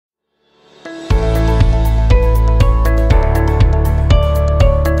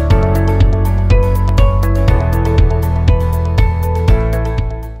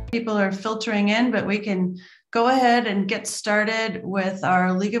are filtering in, but we can go ahead and get started with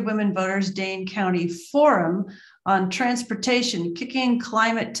our League of Women Voters Dane County Forum on transportation, kicking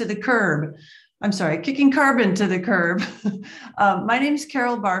climate to the curb. I'm sorry, kicking carbon to the curb. My name is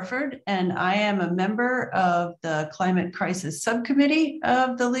Carol Barford, and I am a member of the Climate Crisis Subcommittee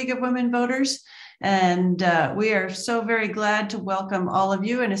of the League of Women Voters. And we are so very glad to welcome all of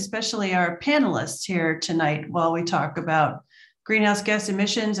you, and especially our panelists here tonight while we talk about greenhouse gas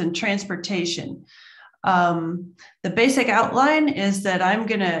emissions and transportation. The basic outline is that I'm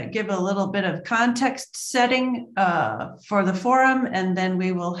going to give a little bit of context setting for the forum, and then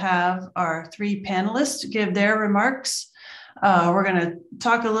we will have our three panelists give their remarks. We're going to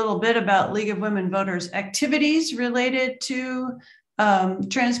talk a little bit about League of Women Voters activities related to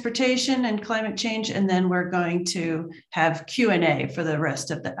transportation and climate change, and then we're going to have Q&A for the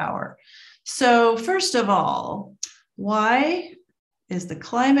rest of the hour. So first of all, why is the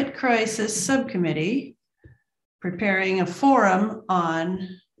Climate Crisis Subcommittee preparing a forum on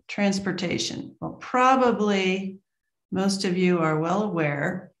transportation? Well, probably most of you are well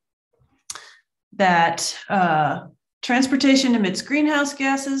aware that transportation emits greenhouse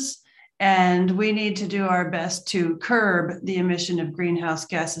gases, and we need to do our best to curb the emission of greenhouse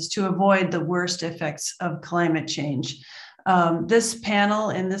gases to avoid the worst effects of climate change. This panel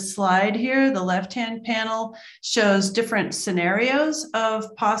in this slide here, the left-hand panel, shows different scenarios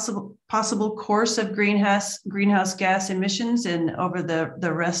of possible course of greenhouse gas emissions over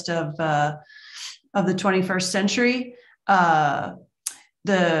the rest of the 21st century.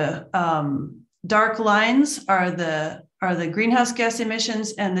 The dark lines are the greenhouse gas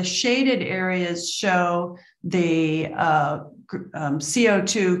emissions, and the shaded areas show the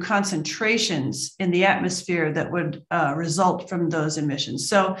CO2 concentrations in the atmosphere that would result from those emissions.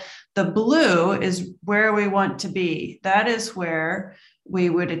 So the blue is where we want to be. That is where we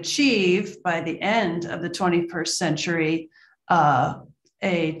would achieve by the end of the 21st century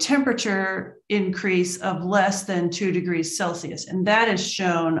a temperature increase of less than 2 degrees Celsius. And that is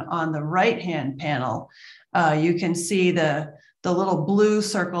shown on the right-hand panel. You can see the little blue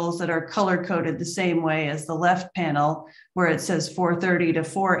circles that are color-coded the same way as the left panel, where it says 430 to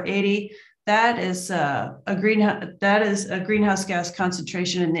 480. That is a greenhouse gas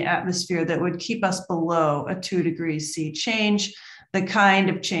concentration in the atmosphere that would keep us below a 2 degrees C change, the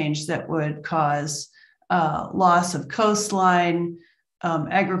kind of change that would cause loss of coastline,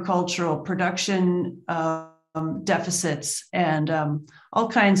 agricultural production deficits, and all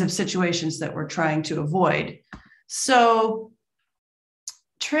kinds of situations that we're trying to avoid. So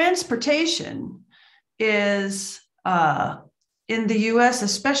transportation is, in the US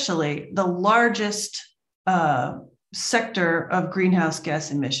especially, the largest sector of greenhouse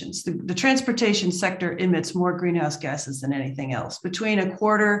gas emissions. The transportation sector emits more greenhouse gases than anything else, between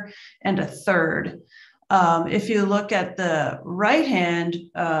 1/4 and 1/3. If you look at the right-hand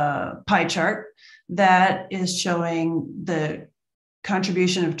pie chart, that is showing the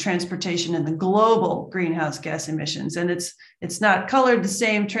contribution of transportation in the global greenhouse gas emissions. And it's not colored the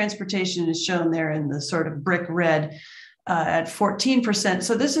same. Transportation is shown there in the sort of brick red at 14%.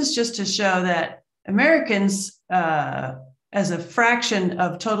 So this is just to show that Americans, as a fraction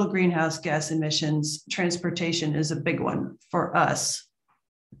of total greenhouse gas emissions, transportation is a big one for us.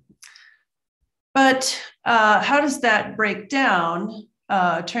 But how does that break down?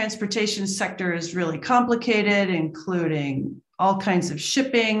 Transportation sector is really complicated, including all kinds of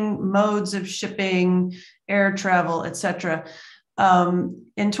shipping, modes of shipping, air travel, et cetera.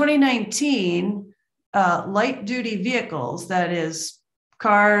 In 2019, light duty vehicles, that is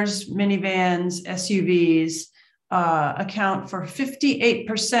cars, minivans, SUVs, account for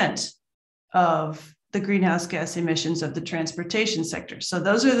 58% of the greenhouse gas emissions of the transportation sector. So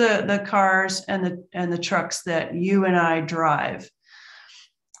those are the cars and the trucks that you and I drive.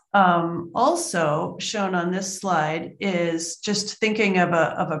 Also shown on this slide is just thinking of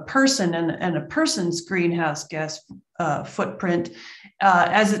a person and a person's greenhouse gas footprint.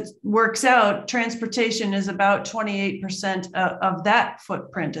 As it works out, transportation is about 28% of that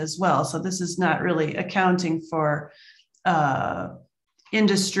footprint as well. So this is not really accounting for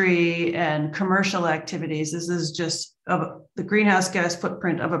industry and commercial activities. This is just of the greenhouse gas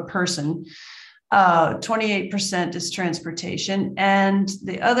footprint of a person. 28% is transportation. And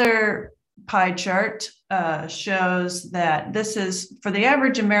the other pie chart shows that this is, for the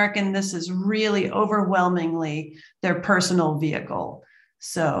average American, this is really overwhelmingly their personal vehicle.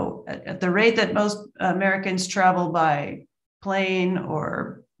 So at the rate that most Americans travel by plane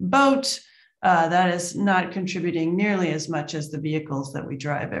or boat, that is not contributing nearly as much as the vehicles that we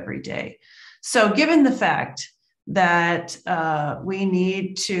drive every day. So given the fact that we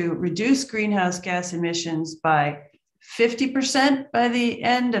need to reduce greenhouse gas emissions by 50% by the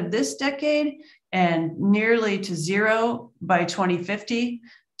end of this decade and nearly to zero by 2050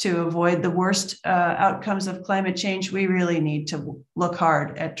 to avoid the worst outcomes of climate change. We really need to look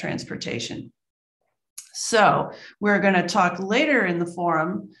hard at transportation. So we're going to talk later in the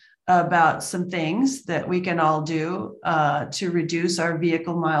forum about some things that we can all do to reduce our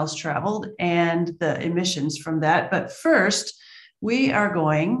vehicle miles traveled and the emissions from that. But first, we are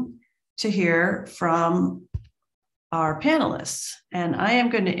going to hear from our panelists. And I am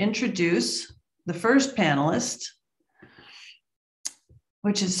going to introduce the first panelist,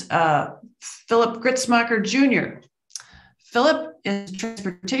 which is Philip Gritzmacher Jr. Philip is a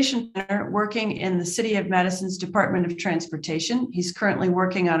transportation planner working in the City of Madison's Department of Transportation. He's currently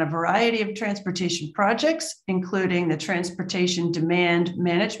working on a variety of transportation projects, including the Transportation Demand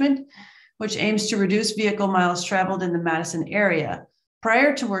Management, which aims to reduce vehicle miles traveled in the Madison area.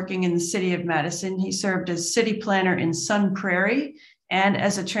 Prior to working in the City of Madison, he served as city planner in Sun Prairie and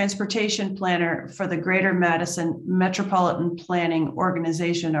as a transportation planner for the Greater Madison Metropolitan Planning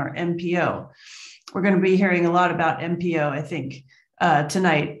Organization, or MPO. We're going to be hearing a lot about MPO, I think,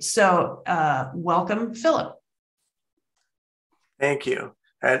 tonight. So welcome, Philip. Thank you.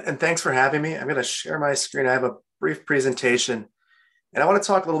 And thanks for having me. I'm going to share my screen. I have a brief presentation, and I want to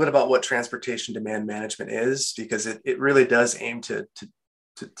talk a little bit about what transportation demand management is, because it really does aim to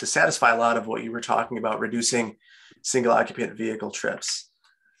satisfy a lot of what you were talking about, reducing single occupant vehicle trips.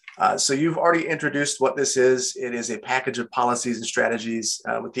 So you've already introduced what this is. It is a package of policies and strategies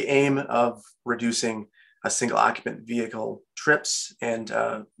with the aim of reducing single occupant vehicle trips and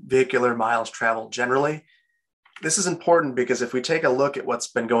vehicular miles traveled generally. This is important because if we take a look at what's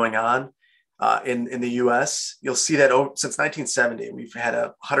been going on in the US, you'll see that since 1970, we've had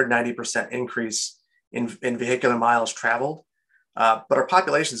a 190% increase in vehicular miles traveled. But our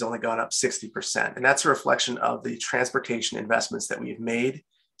population has only gone up 60%. And that's a reflection of the transportation investments that we've made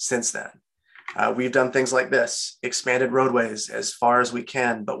since then. We've done things like this, expanded roadways as far as we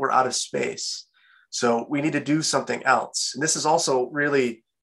can, but we're out of space. So we need to do something else. And this is also really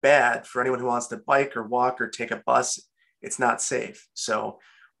bad for anyone who wants to bike or walk or take a bus. It's not safe. So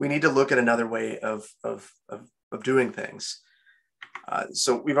we need to look at another way of doing things.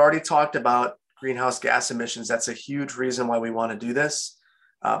 So we've already talked about greenhouse gas emissions. That's a huge reason why we want to do this.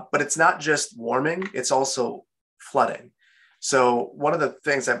 But it's not just warming, it's also flooding. So one of the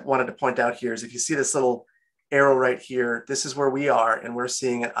things I wanted to point out here is if you see this little arrow right here, this is where we are, and we're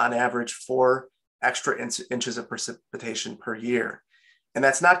seeing on average 4 extra inches of precipitation per year. And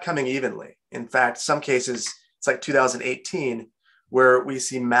that's not coming evenly. In fact, some cases, it's like 2018, where we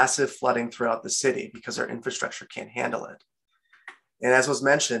see massive flooding throughout the city because our infrastructure can't handle it. And as was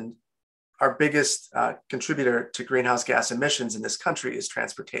mentioned, our biggest contributor to greenhouse gas emissions in this country is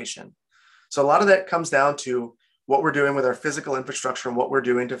transportation. So a lot of that comes down to what we're doing with our physical infrastructure and what we're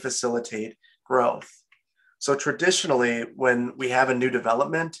doing to facilitate growth. So traditionally, when we have a new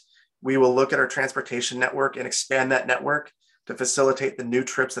development, we will look at our transportation network and expand that network to facilitate the new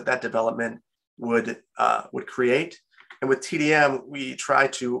trips that development would create. And with TDM, we try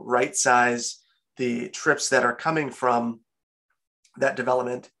to right-size the trips that are coming from that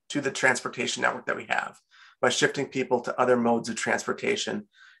development to the transportation network that we have by shifting people to other modes of transportation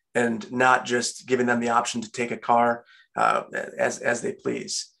and not just giving them the option to take a car as they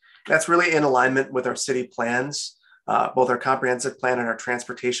please. That's really in alignment with our city plans, both our comprehensive plan and our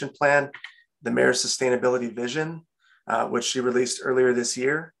transportation plan, the mayor's sustainability vision, which she released earlier this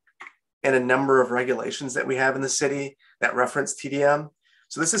year, and a number of regulations that we have in the city that reference TDM.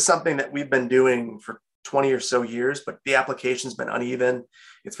 So this is something that we've been doing for 20 or so years, but the application's been uneven.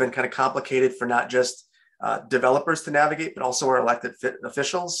 It's been kind of complicated for not just developers to navigate, but also our elected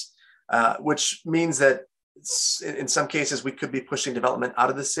officials, which means that in some cases we could be pushing development out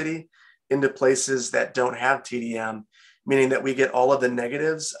of the city into places that don't have TDM, meaning that we get all of the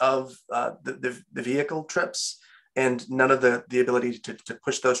negatives of the vehicle trips and none of the ability to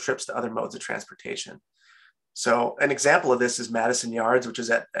push those trips to other modes of transportation. So an example of this is Madison Yards, which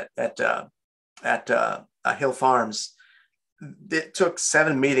is at Hill Farms. It took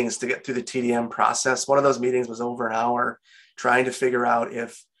 7 meetings to get through the TDM process. One of those meetings was over an hour trying to figure out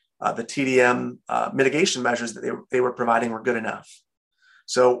if the TDM mitigation measures that they were providing were good enough.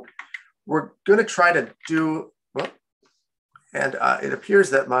 So we're going to try to do, well, and it appears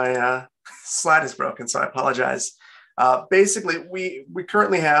that my slide is broken, so I apologize. Basically, we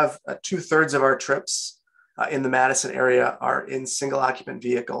currently have 2/3 of our trips in the Madison area are in single occupant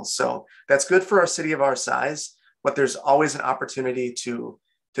vehicles. So that's good for a city of our size, but there's always an opportunity to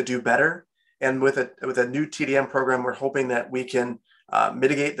do better. And with a new TDM program, we're hoping that we can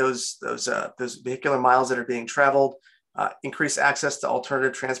mitigate those vehicular miles that are being traveled, increase access to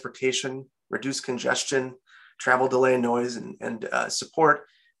alternative transportation, reduce congestion, travel delay, noise, and support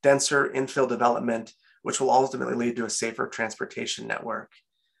denser infill development, which will ultimately lead to a safer transportation network.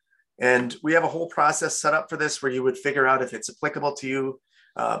 And we have a whole process set up for this where you would figure out if it's applicable to you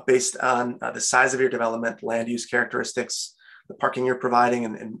based on the size of your development, land use characteristics, the parking you're providing,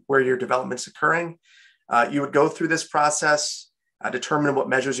 and where your development's occurring. You would go through this process, determine what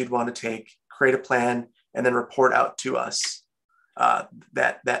measures you'd want to take, create a plan, and then report out to us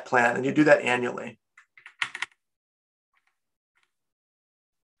that plan. And you do that annually.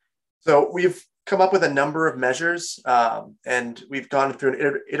 So we've come up with a number of measures, and we've gone through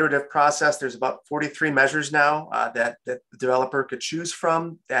an iterative process. There's about 43 measures now that the developer could choose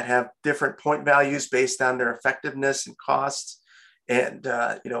from that have different point values based on their effectiveness and costs, and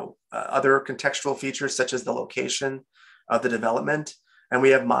other contextual features such as the location of the development. And we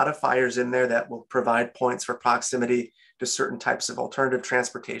have modifiers in there that will provide points for proximity to certain types of alternative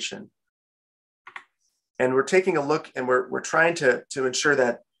transportation. And we're taking a look, and we're trying to ensure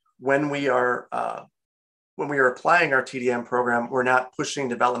that when we are applying our TDM program, we're not pushing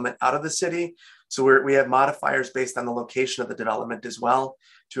development out of the city. So we have modifiers based on the location of the development as well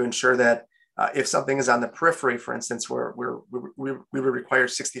to ensure that if something is on the periphery, for instance, where we would require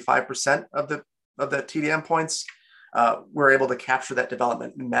 65% of the TDM points, we're able to capture that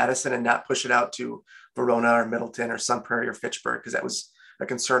development in Madison and not push it out to Verona or Middleton or Sun Prairie or Fitchburg, because that was a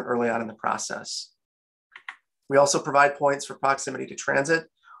concern early on in the process. We also provide points for proximity to transit,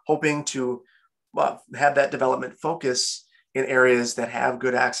 hoping to have that development focus in areas that have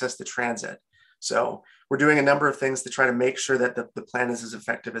good access to transit. So we're doing a number of things to try to make sure that the plan is as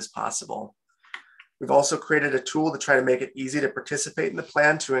effective as possible. We've also created a tool to try to make it easy to participate in the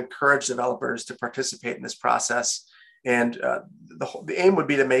plan, to encourage developers to participate in this process. And the aim would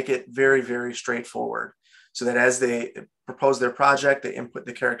be to make it very, very straightforward, so that as they propose their project, they input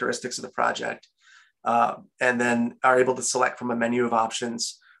the characteristics of the project, and then are able to select from a menu of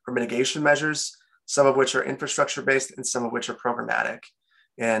options for mitigation measures, some of which are infrastructure-based and some of which are programmatic.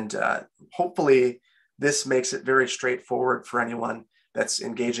 And hopefully this makes it very straightforward for anyone that's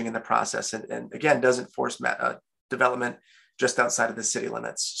engaging in the process, and again, doesn't force development just outside of the city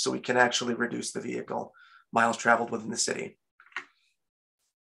limits, so we can actually reduce the vehicle miles traveled within the city.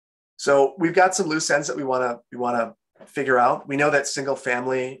 So we've got some loose ends that we want to figure out. We know that single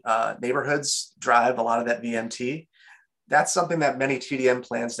family neighborhoods drive a lot of that VMT. That's something that many TDM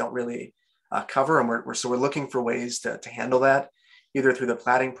plans don't really cover, and we're looking for ways to handle that, either through the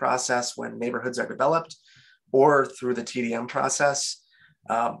platting process when neighborhoods are developed, or through the TDM process.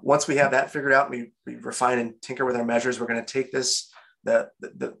 Once we have that figured out, we refine and tinker with our measures. We're going to take this,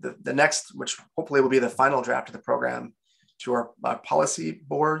 the next, which hopefully will be the final draft of the program, to our policy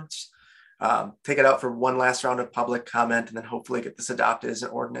boards, take it out for one last round of public comment, and then hopefully get this adopted as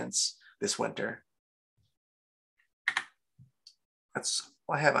an ordinance this winter. That's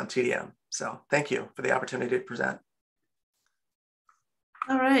all I have on TDM. So thank you for the opportunity to present.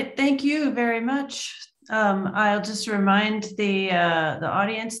 All right, thank you very much. I'll just remind the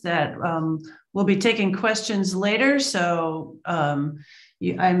audience that we'll be taking questions later. So I'm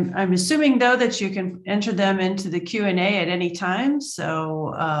assuming though that you can enter them into the Q&A at any time.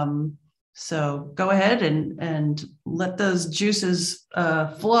 So so go ahead and let those juices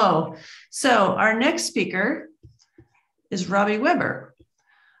flow. So our next speaker is Robbie Weber.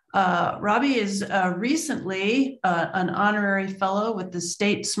 Robbie is recently an honorary fellow with the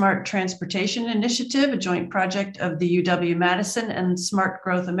State Smart Transportation Initiative, a joint project of the UW-Madison and Smart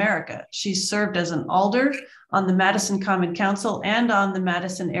Growth America. She's served as an alder on the Madison Common Council and on the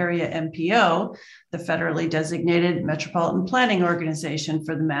Madison Area MPO, the federally designated metropolitan planning organization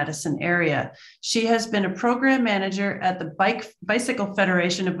for the Madison area. She has been a program manager at the Bicycle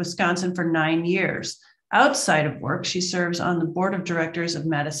Federation of Wisconsin for 9 years. Outside of work, she serves on the board of directors of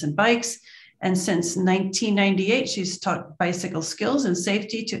Madison Bikes, and since 1998, she's taught bicycle skills and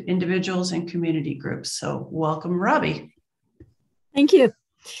safety to individuals and community groups. So welcome, Robbie. Thank you.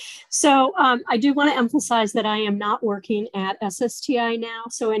 So I do want to emphasize that I am not working at SSTI now,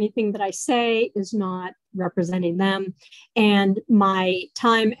 so anything that I say is not representing them. And my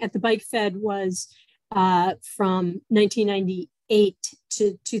time at the Bike Fed was from 1998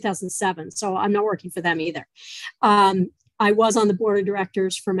 to 2007. So I'm not working for them either. I was on the board of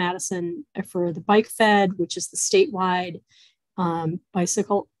directors for Madison for the Bike Fed, which is the statewide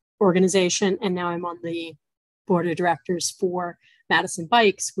bicycle organization. And now I'm on the board of directors for Madison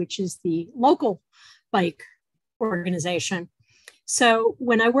Bikes, which is the local bike organization. So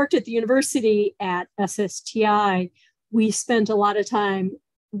when I worked at the university at SSTI, we spent a lot of time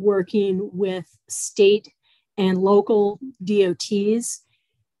working with state and local DOTs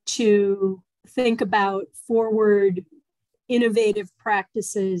to think about forward innovative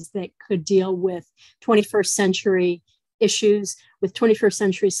practices that could deal with 21st century issues with 21st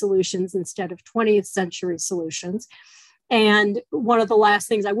century solutions instead of 20th century solutions. And one of the last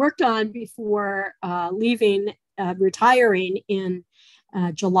things I worked on before retiring in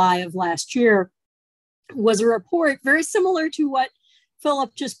July of last year was a report very similar to what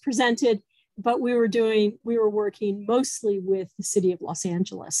Philip just presented, but we were working mostly with the city of Los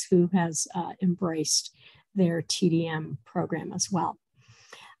Angeles, who has embraced their TDM program as well.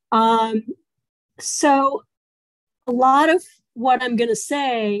 So a lot of what I'm going to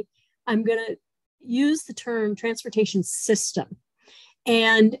say, I'm going to use the term transportation system.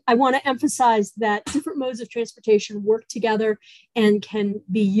 And I want to emphasize that different modes of transportation work together and can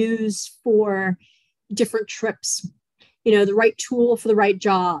be used for different trips, the right tool for the right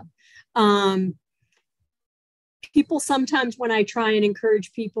job. People sometimes, when I try and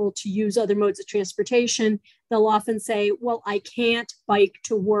encourage people to use other modes of transportation, they'll often say, well, I can't bike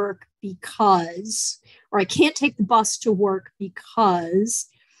to work because, or I can't take the bus to work because.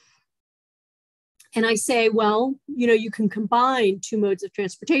 And I say, well, you can combine two modes of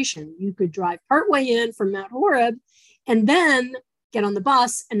transportation. You could drive partway in from Mount Horeb and then get on the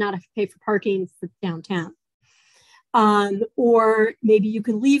bus and not have to pay for parking for downtown. Or maybe you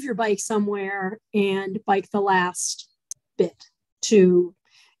can leave your bike somewhere and bike the last bit to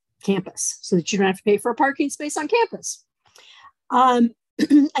campus so that you don't have to pay for a parking space on campus. I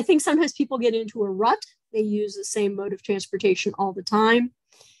think sometimes people get into a rut. They use the same mode of transportation all the time.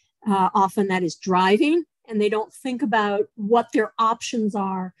 Often that is driving, and they don't think about what their options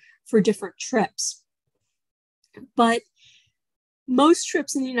are for different trips. But most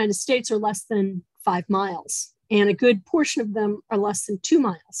trips in the United States are less than 5 miles, and a good portion of them are less than 2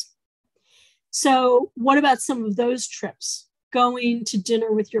 miles. So what about some of those trips? Going to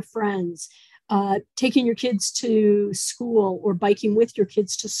dinner with your friends, taking your kids to school or biking with your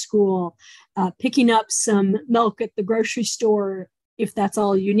kids to school, picking up some milk at the grocery store if that's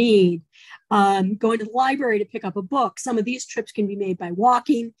all you need, going to the library to pick up a book. Some of these trips can be made by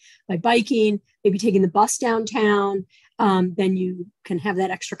walking, by biking, maybe taking the bus downtown. Then you can have that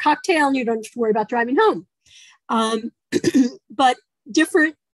extra cocktail and you don't have to worry about driving home. But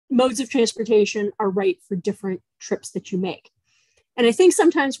different modes of transportation are right for different trips that you make. And I think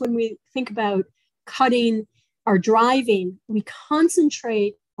sometimes when we think about cutting our driving, we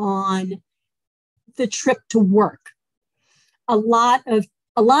concentrate on the trip to work. A lot of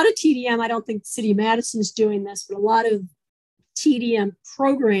TDM, I don't think the City of Madison is doing this, but a lot of TDM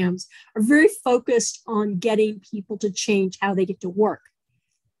programs are very focused on getting people to change how they get to work,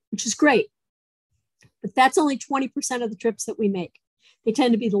 which is great. But that's only 20% of the trips that we make. They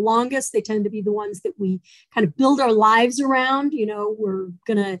tend to be the longest. They tend to be the ones that we kind of build our lives around. We're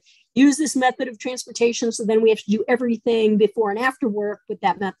going to use this method of transportation, so then we have to do everything before and after work with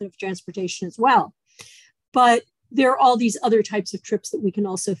that method of transportation as well. But there are all these other types of trips that we can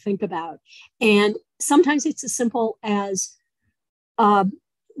also think about. And sometimes it's as simple as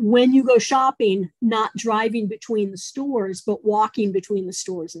when you go shopping, not driving between the stores, but walking between the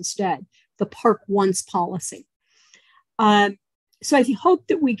stores instead, the park once policy. So I hope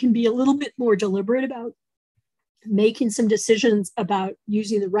that we can be a little bit more deliberate about making some decisions about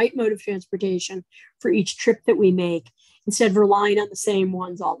using the right mode of transportation for each trip that we make, instead of relying on the same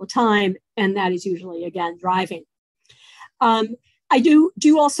ones all the time. And that is usually, again, driving. I do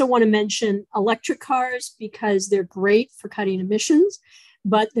also want to mention electric cars because they're great for cutting emissions,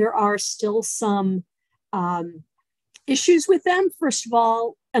 but there are still some issues with them. First of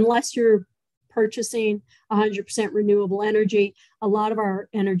all, unless you're purchasing 100% renewable energy, a lot of our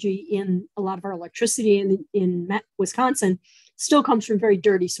electricity in Wisconsin still comes from very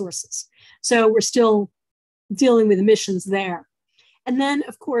dirty sources. So we're still dealing with emissions there. And then,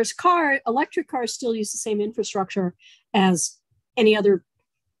 of course, electric cars still use the same infrastructure as any other,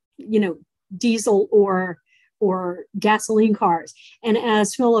 diesel or gasoline cars. And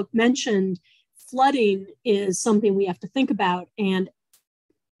as Philip mentioned, flooding is something we have to think about. And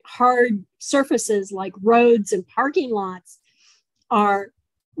hard surfaces like roads and parking lots are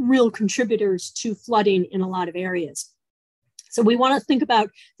real contributors to flooding in a lot of areas. So we want to think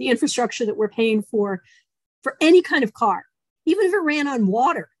about the infrastructure that we're paying for any kind of car, even if it ran on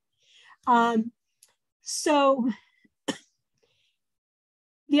water. So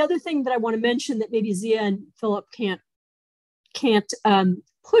the other thing that I want to mention that maybe Zia and Philip can't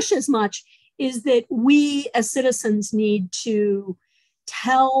push as much is that we as citizens need to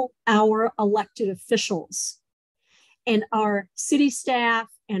tell our elected officials and our city staff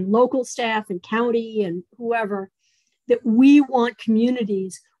and local staff and county and whoever that we want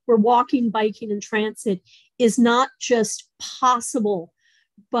communities where walking, biking, and transit is not just possible,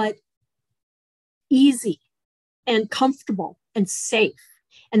 but easy and comfortable and safe,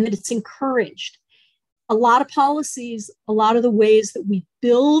 and that it's encouraged. A lot of policies, a lot of the ways that we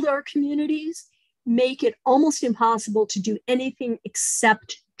build our communities make it almost impossible to do anything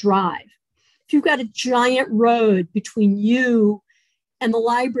except drive. If you've got a giant road between you and the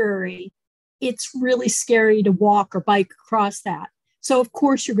library, it's really scary to walk or bike across that. So of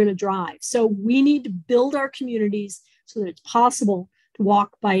course you're going to drive. So we need to build our communities so that it's possible to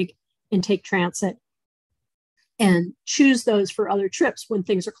walk, bike, and take transit, and choose those for other trips. When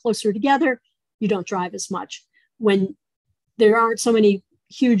things are closer together, you don't drive as much. When there aren't so many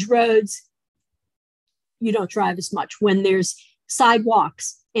huge roads, you don't drive as much. When there's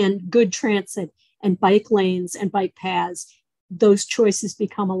sidewalks and good transit and bike lanes and bike paths, those choices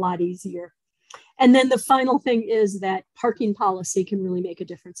become a lot easier. And then the final thing is that parking policy can really make a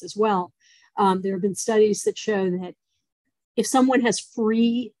difference as well. There have been studies that show that if someone has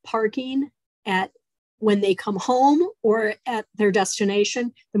free parking when they come home or at their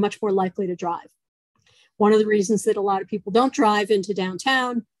destination, they're much more likely to drive. One of the reasons that a lot of people don't drive into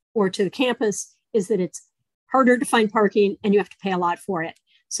downtown or to the campus is that it's harder to find parking and you have to pay a lot for it.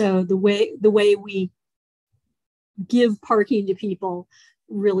 So the way we give parking to people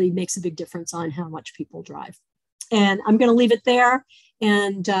really makes a big difference on how much people drive. And I'm going to leave it there,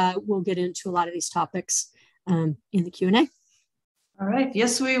 and we'll get into a lot of these topics in the Q&A. All right.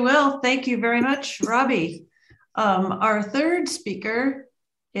 Yes, we will. Thank you very much, Robbie. Our third speaker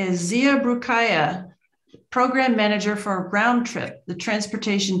is Zia Brukaya, Program Manager for Round Trip, the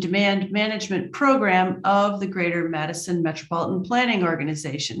Transportation Demand Management Program of the Greater Madison Metropolitan Planning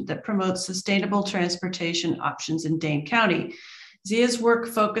Organization that promotes sustainable transportation options in Dane County. Zia's work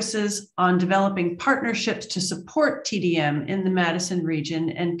focuses on developing partnerships to support TDM in the Madison region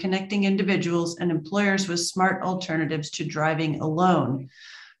and connecting individuals and employers with smart alternatives to driving alone.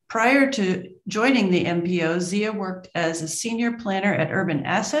 Prior to joining the MPO, Zia worked as a senior planner at Urban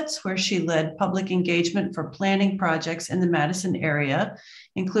Assets, where she led public engagement for planning projects in the Madison area,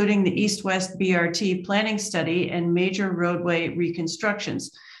 including the East-West BRT planning study and major roadway reconstructions.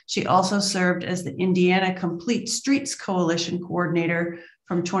 She also served as the Indiana Complete Streets Coalition coordinator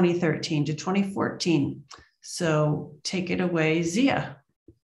from 2013 to 2014. So take it away, Zia.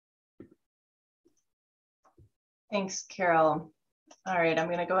 Thanks, Carol. All right, I'm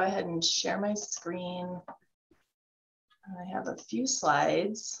going to go ahead and share my screen. I have a few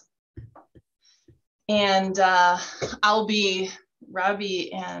slides. And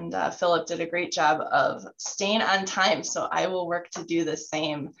Robbie and Philip did a great job of staying on time, so I will work to do the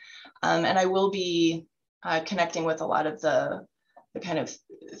same. And I will be connecting with a lot of the kind of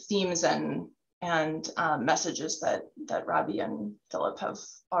themes and messages that Robbie and Philip have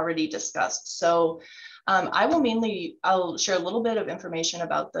already discussed. So I'll share a little bit of information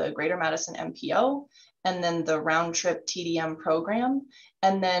about the Greater Madison MPO, and then the round trip TDM program,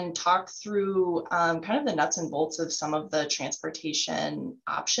 and then talk through kind of the nuts and bolts of some of the transportation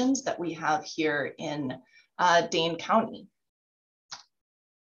options that we have here in Dane County.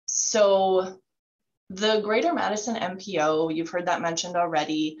 So the Greater Madison MPO, you've heard that mentioned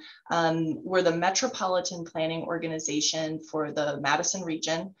already. We're the Metropolitan Planning Organization for the Madison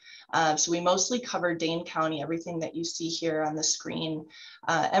region. So we mostly cover Dane County, everything that you see here on the screen.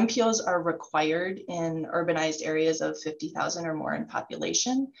 MPOs are required in urbanized areas of 50,000 or more in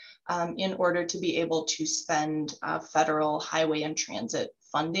population in order to be able to spend federal highway and transit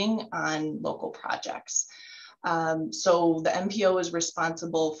funding on local projects. So the MPO is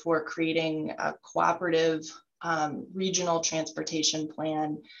responsible for creating a cooperative regional transportation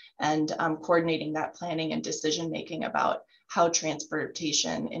plan and coordinating that planning and decision-making about how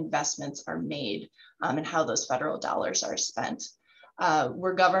transportation investments are made and how those federal dollars are spent.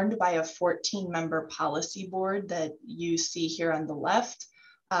 We're governed by a 14-member policy board that you see here on the left,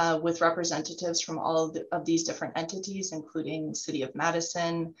 with representatives from all of these different entities, including City of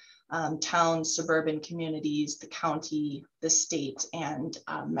Madison, towns, suburban communities, the county, the state, and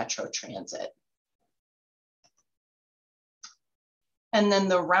Metro Transit. And then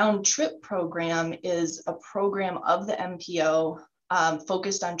the round trip program is a program of the MPO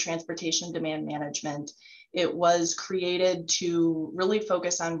focused on transportation demand management. It was created to really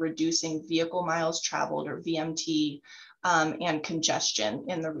focus on reducing vehicle miles traveled, or VMT, and congestion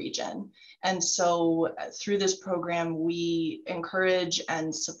in the region. And so through this program, we encourage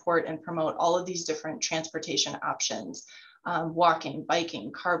and support and promote all of these different transportation options. walking,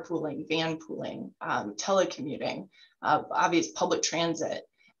 biking, carpooling, van pooling, telecommuting, obvious public transit.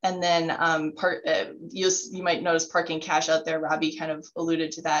 And then you might notice parking cash out there. Robbie kind of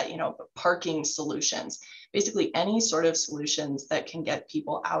alluded to that, parking solutions, basically any sort of solutions that can get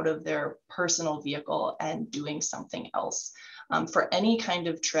people out of their personal vehicle and doing something else for any kind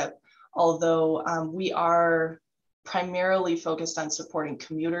of trip. Although we are primarily focused on supporting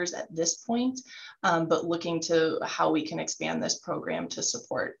commuters at this point, but looking to how we can expand this program to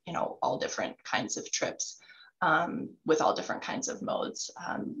support, all different kinds of trips. With all different kinds of modes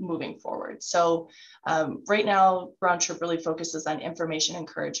moving forward. So right now, Round Trip really focuses on information,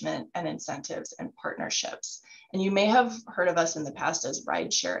 encouragement, and incentives and partnerships. And you may have heard of us in the past as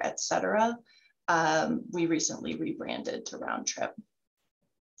Rideshare, etc. We recently rebranded to Round Trip.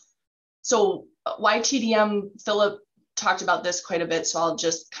 So why TDM? Philip talked about this quite a bit, so I'll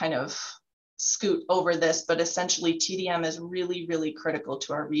just kind of scoot over this, but essentially TDM is really, really critical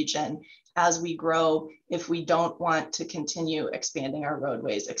to our region as we grow, if we don't want to continue expanding our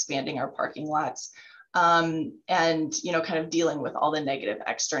roadways, expanding our parking lots, and kind of dealing with all the negative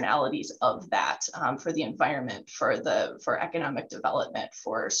externalities of that for the environment, for economic development,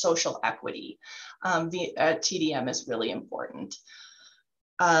 for social equity. TDM is really important.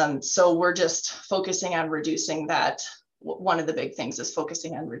 So we're just focusing on reducing that. One of the big things is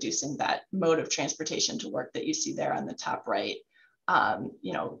focusing on reducing that mode of transportation to work that you see there on the top right.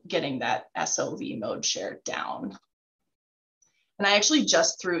 Getting that SOV mode share down. And I actually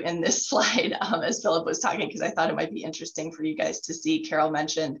just threw in this slide as Philip was talking, because I thought it might be interesting for you guys to see. Carol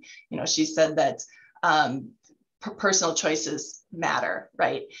mentioned, she said that personal choices matter,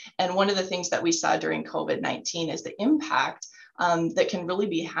 right? And one of the things that we saw during COVID-19 is the impact that can really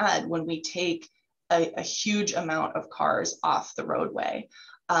be had when we take a huge amount of cars off the roadway.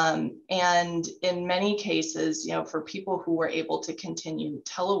 And in many cases, for people who were able to continue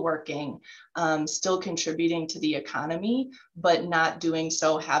teleworking, still contributing to the economy, but not doing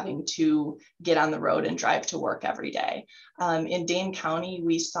so having to get on the road and drive to work every day. In Dane County,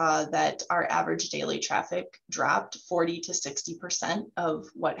 we saw that our average daily traffic dropped 40 to 60% of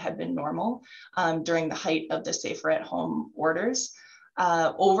what had been normal during the height of the Safer at Home orders.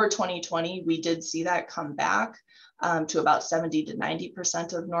 Over 2020, we did see that come back to about 70 to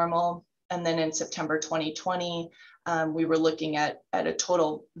 90% of normal. And then in September 2020, we were looking at a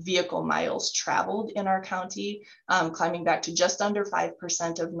total vehicle miles traveled in our county, climbing back to just under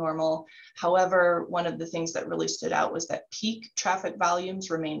 5% of normal. However, one of the things that really stood out was that peak traffic volumes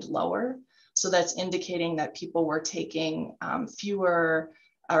remained lower. So that's indicating that people were taking fewer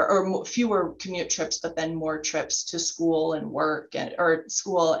commute trips, but then more trips to school and work or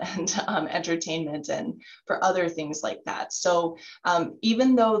school and entertainment and for other things like that. So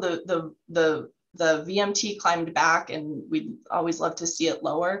even though the VMT climbed back, and we'd always love to see it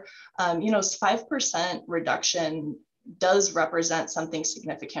lower, 5% reduction does represent something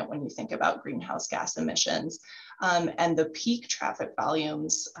significant when you think about greenhouse gas emissions. And the peak traffic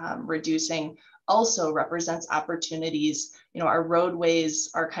volumes reducing also represents opportunities. Our roadways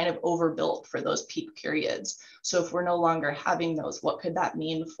are kind of overbuilt for those peak periods. So if we're no longer having those, what could that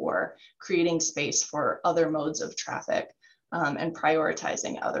mean for creating space for other modes of traffic and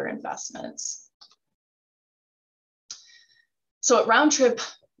prioritizing other investments? So at Round Trip,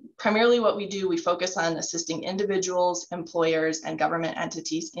 primarily what we do, we focus on assisting individuals, employers, and government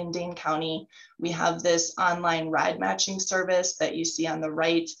entities in Dane County. We have this online ride matching service that you see on the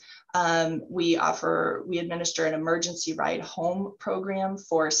right. We administer an emergency ride home program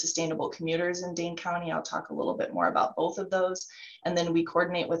for sustainable commuters in Dane County. I'll talk a little bit more about both of those. And then we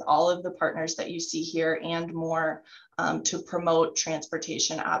coordinate with all of the partners that you see here and more to promote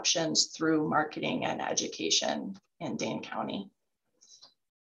transportation options through marketing and education in Dane County.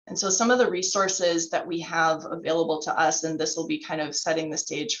 And so some of the resources that we have available to us, and this will be kind of setting the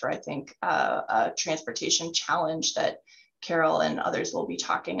stage for, I think, a transportation challenge that Carol and others will be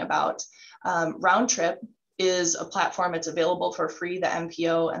talking about. Round Trip is a platform. It's available for free. The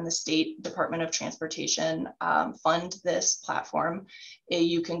MPO and the State Department of Transportation fund this platform.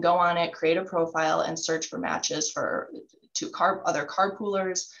 You can go on it, create a profile, and search for matches to other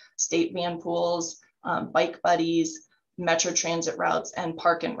carpoolers, state van pools, bike buddies, metro transit routes, and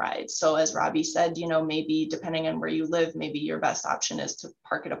park and rides. So as Robbie said, maybe depending on where you live, maybe your best option is to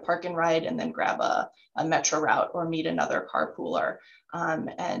park at a park and ride and then grab a metro route or meet another carpooler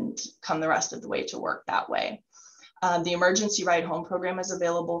and come the rest of the way to work that way. The emergency ride home program is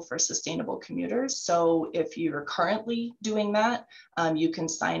available for sustainable commuters. So if you're currently doing that, you can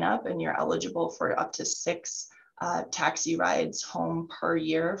sign up and you're eligible for up to 6 taxi rides home per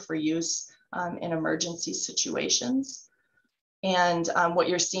year for use in emergency situations. And what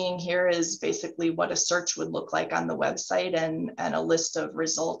you're seeing here is basically what a search would look like on the website, and a list of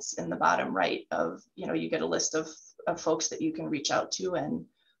results in the bottom right of, you get a list of folks that you can reach out to and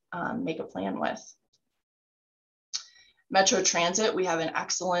make a plan with. Metro Transit, we have an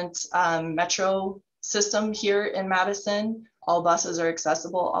excellent metro system here in Madison. All buses are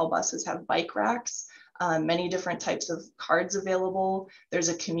accessible. All buses have bike racks. Many different types of cards available. There's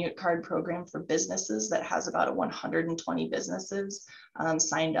a commute card program for businesses that has about 120 businesses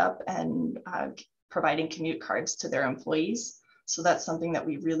signed up and providing commute cards to their employees. So that's something that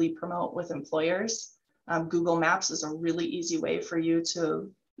we really promote with employers. Google Maps is a really easy way for you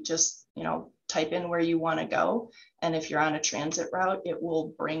to just, type in where you want to go. And if you're on a transit route, it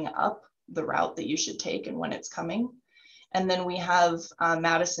will bring up the route that you should take and when it's coming. And then we have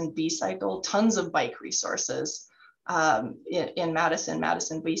Madison B-Cycle, tons of bike resources in Madison.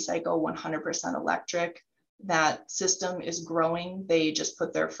 Madison B-Cycle, 100% electric. That system is growing. They just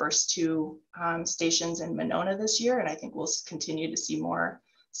put their first 2 stations in Monona this year, and I think we'll continue to see more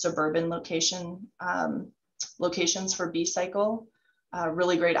suburban locations for B-Cycle.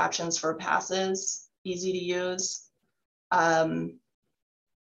 Really great options for passes, easy to use.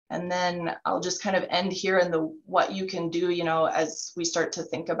 And then I'll just kind of end here in what you can do, as we start to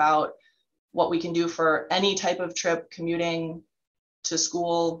think about what we can do for any type of trip, commuting to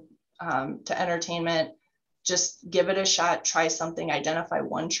school, to entertainment. Just give it a shot, try something, identify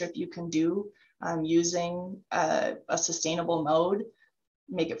one trip you can do using a sustainable mode,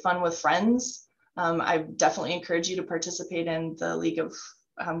 make it fun with friends. I definitely encourage you to participate in the League of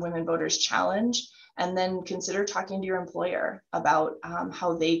Women Voters Challenge, and then consider talking to your employer about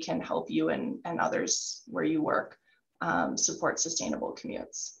how they can help you and others where you work support sustainable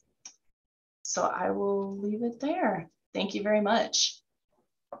commutes. So I will leave it there. Thank you very much.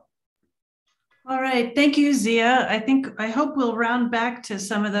 All right, thank you, Zia. I hope we'll round back to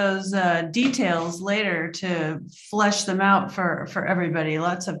some of those details later to flesh them out for everybody.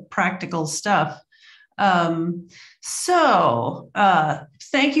 Lots of practical stuff.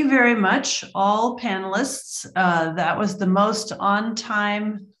 Thank you very much, all panelists. That was the most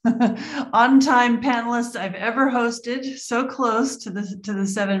on-time panelists I've ever hosted. So close to the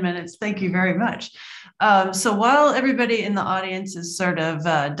 7 minutes. Thank you very much. So while everybody in the audience is sort of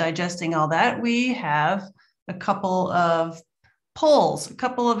digesting all that, we have a couple of polls, a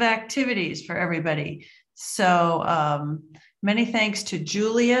couple of activities for everybody. So many thanks to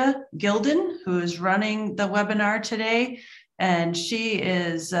Julia Gilden, who is running the webinar today, and she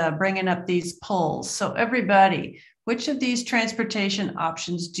is bringing up these polls. So everybody, which of these transportation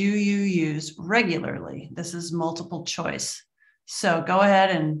options do you use regularly? This is multiple choice. So go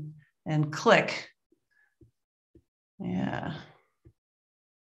ahead and click. Yeah.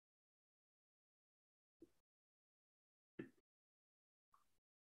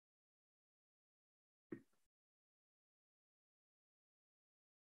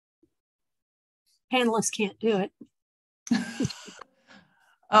 Panelists can't do it.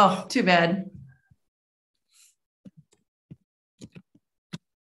 Oh, too bad.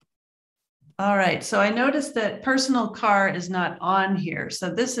 All right, so I noticed that personal car is not on here. So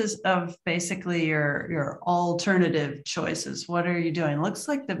this is of basically your alternative choices. What are you doing? Looks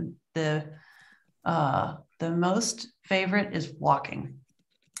like the most favorite is walking.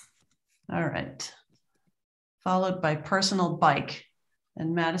 All right, followed by personal bike.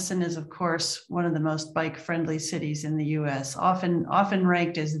 And Madison is, of course, one of the most bike-friendly cities in the US, often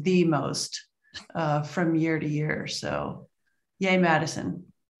ranked as the most from year to year. So yay, Madison.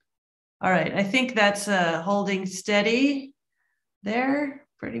 All right, I think that's holding steady there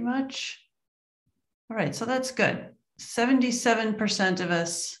pretty much. All right, so that's good. 77% of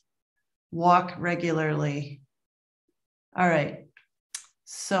us walk regularly. All right,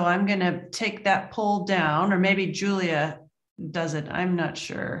 so I'm gonna take that poll down, or maybe Julia does it, I'm not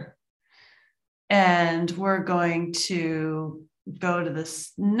sure. And we're going to go to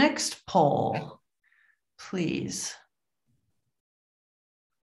this next poll, please.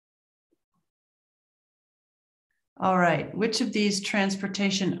 All right, which of these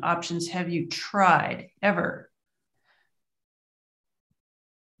transportation options have you tried ever?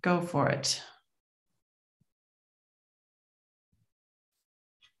 Go for it.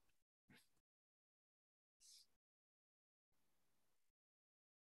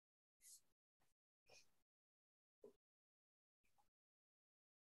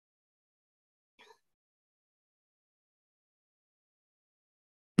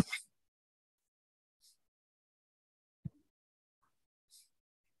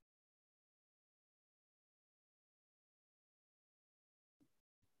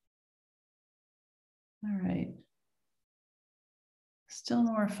 All right. Still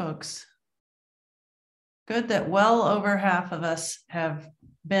more folks. Good that well over half of us have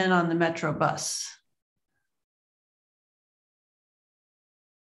been on the Metro bus.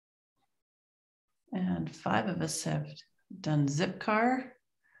 And 5 of us have done Zipcar.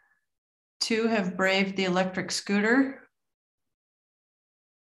 2 have braved the electric scooter.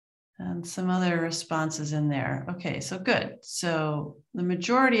 And some other responses in there. Okay, so good. So the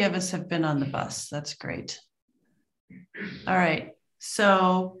majority of us have been on the bus. That's great. All right,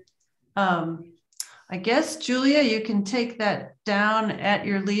 so I guess, Julia, you can take that down at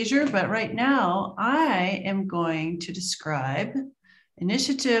your leisure, but right now I am going to describe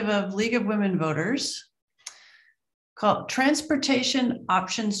initiative of League of Women Voters called Transportation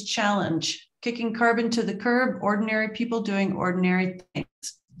Options Challenge, Kicking Carbon to the Curb, Ordinary People Doing Ordinary Things.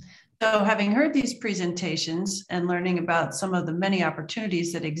 So having heard these presentations and learning about some of the many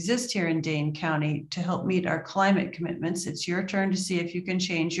opportunities that exist here in Dane County to help meet our climate commitments, it's your turn to see if you can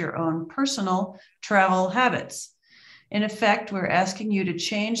change your own personal travel habits. In effect, we're asking you to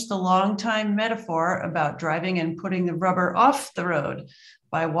change the long-time metaphor about driving and putting the rubber off the road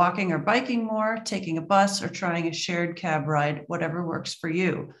by walking or biking more, taking a bus, or trying a shared cab ride, whatever works for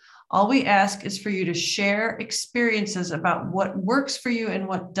you. All we ask is for you to share experiences about what works for you and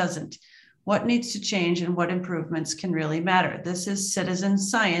what doesn't, what needs to change and what improvements can really matter. This is citizen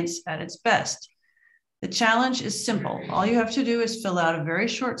science at its best. The challenge is simple. All you have to do is fill out a very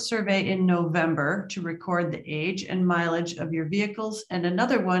short survey in November to record the age and mileage of your vehicles, and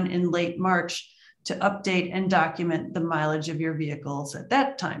another one in late March to update and document the mileage of your vehicles at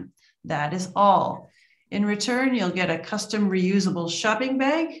that time. That is all. In return, you'll get a custom reusable shopping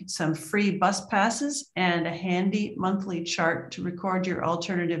bag, some free bus passes, and a handy monthly chart to record your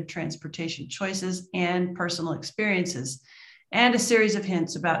alternative transportation choices and personal experiences, and a series of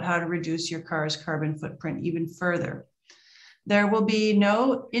hints about how to reduce your car's carbon footprint even further. There will be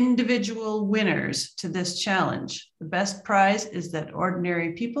no individual winners to this challenge. The best prize is that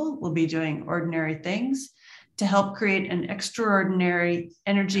ordinary people will be doing ordinary things to help create an extraordinary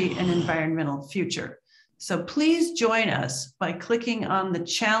energy and environmental future. So please join us by clicking on the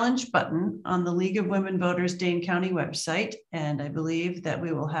challenge button on the League of Women Voters Dane County website. And I believe that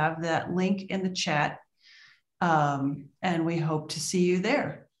we will have that link in the chat. And we hope to see you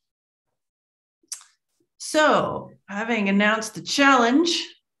there. So having announced the challenge,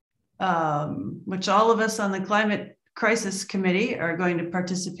 which all of us on the Climate Crisis Committee are going to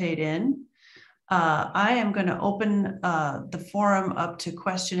participate in, I am going to open the forum up to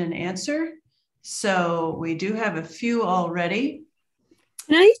question and answer. So we do have a few already.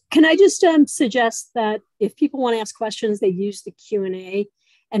 Can I just suggest that if people want to ask questions, they use the Q&A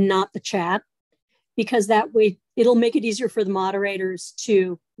and not the chat, because that way it'll make it easier for the moderators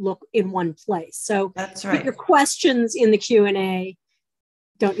to look in one place. So that's right. Put your questions in the Q&A.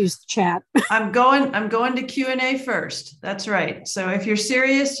 Don't use the chat. I'm going to Q&A first. That's right. So if you're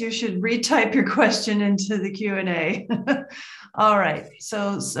serious, you should retype your question into the Q&A. All right.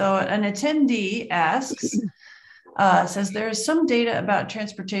 So an attendee asks, says there is some data about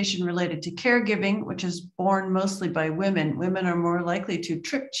transportation related to caregiving, which is borne mostly by women. Women are more likely to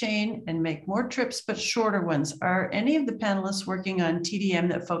trip chain and make more trips, but shorter ones. Are any of the panelists working on TDM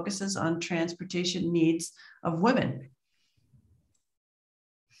that focuses on transportation needs of women?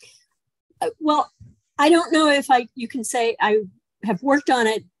 Well, I don't know if you can say I have worked on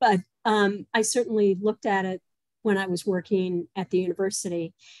it, but I certainly looked at it when I was working at the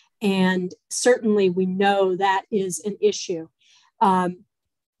university. And certainly we know that is an issue.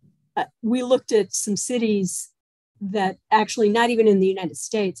 We looked at some cities that actually, not even in the United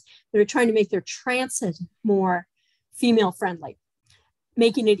States, that are trying to make their transit more female friendly,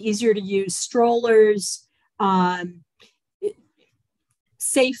 making it easier to use strollers,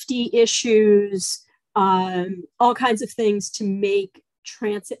 safety issues, all kinds of things to make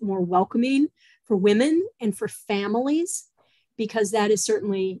transit more welcoming for women and for families, because that is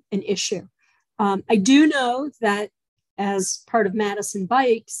certainly an issue. I do know that as part of Madison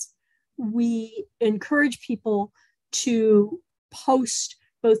Bikes, we encourage people to post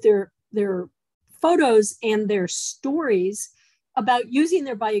both their photos and their stories about using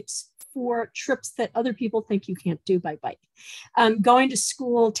their bikes for trips that other people think you can't do by bike. Going to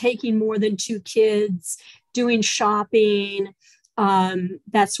school, taking more than 2 kids, doing shopping,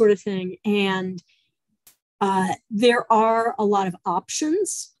 that sort of thing. And there are a lot of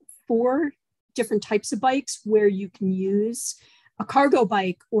options for different types of bikes where you can use a cargo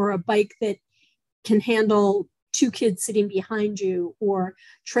bike or a bike that can handle 2 kids sitting behind you, or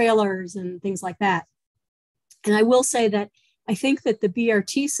trailers and things like that. And I will say that I think that the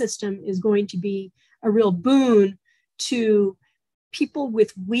BRT system is going to be a real boon to people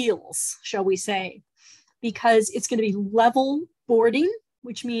with wheels, shall we say, because it's going to be level boarding,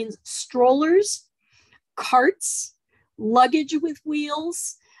 which means strollers, carts, luggage with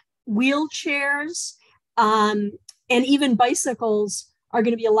wheels, wheelchairs, and even bicycles are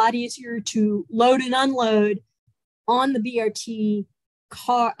going to be a lot easier to load and unload on the BRT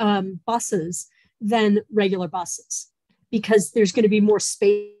buses than regular buses, because there's going to be more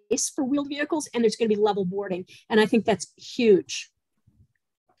space for wheeled vehicles and there's going to be level boarding. And I think that's huge.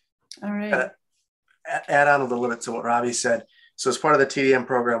 All right. Add on a little bit to what Robbie said. So as part of the TDM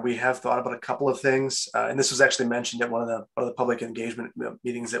program, we have thought about a couple of things. And this was actually mentioned at one of the public engagement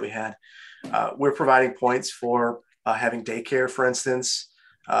meetings that we had. We're providing points for having daycare, for instance,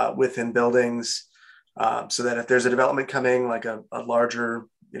 within buildings, so that if there's a development coming, like a larger,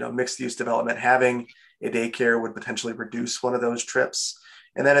 mixed use development, having a daycare would potentially reduce one of those trips.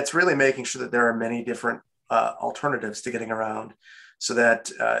 And then it's really making sure that there are many different alternatives to getting around, so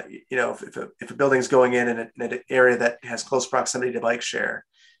that, if a building's going in an area that has close proximity to bike share,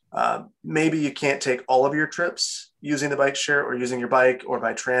 maybe you can't take all of your trips using the bike share or using your bike or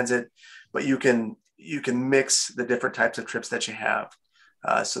by transit, but you can mix the different types of trips that you have.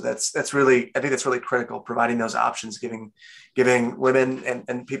 So that's really, I think that's really critical, providing those options, giving women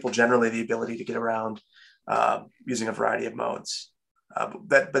and people generally the ability to get around using a variety of modes.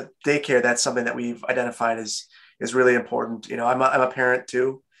 But daycare, that's something that we've identified is really important. I'm a parent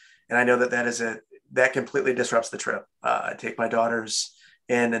too, and I know that completely disrupts the trip. I take my daughters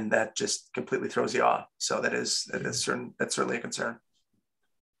in, and that just completely throws you off. So that's certainly a concern.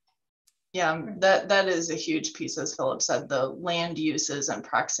 Yeah, that is a huge piece, as Philip said. The land uses and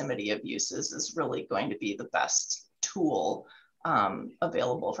proximity of uses is really going to be the best tool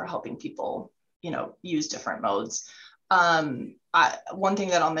available for helping people, use different modes. One thing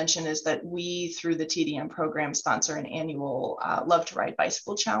that I'll mention is that we, through the TDM program, sponsor an annual Love to Ride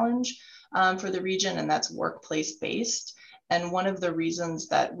Bicycle Challenge for the region, and that's workplace based. And one of the reasons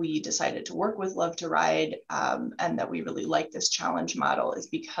that we decided to work with Love to Ride and that we really like this challenge model is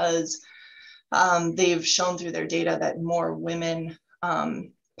because they've shown through their data that more women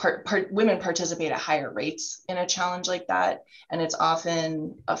women participate at higher rates in a challenge like that, and it's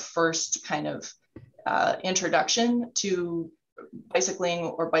often a first kind of introduction to bicycling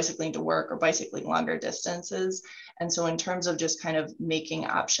or bicycling to work or bicycling longer distances. And so in terms of just kind of making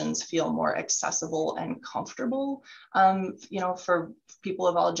options feel more accessible and comfortable, for people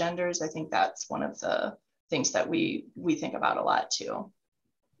of all genders, I think that's one of the things that we think about a lot too.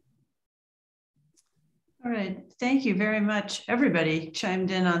 All right, thank you very much. Everybody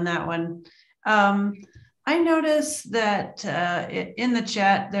chimed in on that one. I noticed that in the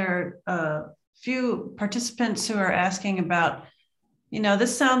chat, there are a few participants who are asking about,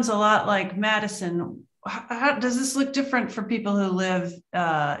 this sounds a lot like Madison. How does this look different for people who live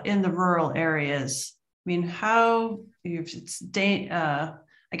in the rural areas? I mean, I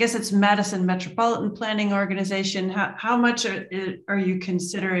guess it's Madison Metropolitan Planning Organization. How much are you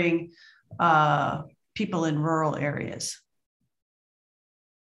considering people in rural areas?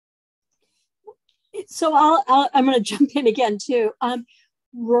 So I'm going to jump in again too.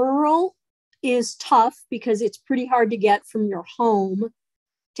 Rural is tough because it's pretty hard to get from your home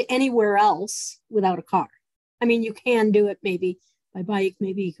to anywhere else without a car. I mean, you can do it maybe by bike,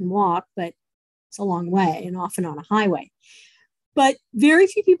 maybe you can walk, but it's a long way and often on a highway. But very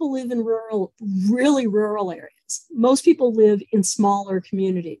few people live in really rural areas. Most people live in smaller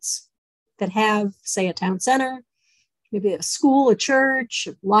communities that have, say, a town center, maybe a school, a church,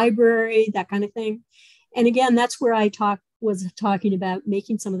 a library, that kind of thing. And again, that's where I was talking about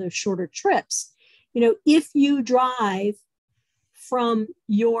making some of those shorter trips. If you drive from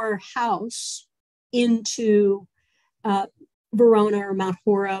your house into Verona or Mount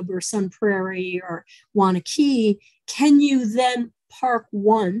Horeb or Sun Prairie or Wanakee, can you then park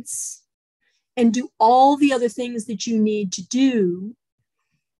once and do all the other things that you need to do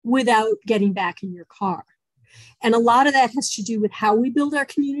without getting back in your car? And a lot of that has to do with how we build our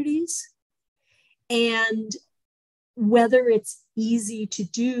communities and whether it's easy to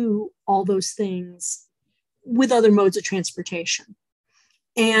do all those things with other modes of transportation.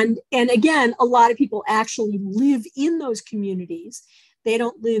 And again, a lot of people actually live in those communities. They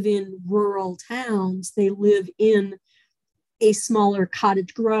don't live in rural towns. They live in a smaller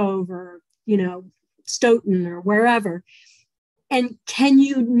Cottage Grove or, Stoughton or wherever. And can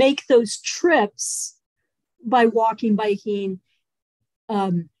you make those trips by walking, biking,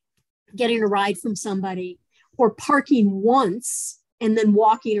 getting a ride from somebody, or parking once and then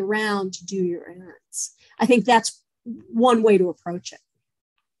walking around to do your errands? I think that's one way to approach it.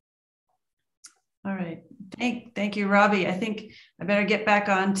 All right. Thank you, Robbie. I think I better get back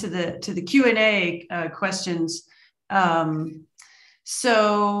on to the Q&A questions.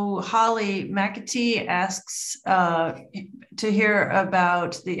 So Holly McAtee asks to hear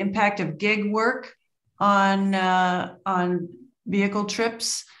about the impact of gig work on vehicle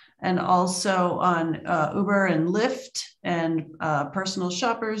trips, and also on Uber and Lyft and personal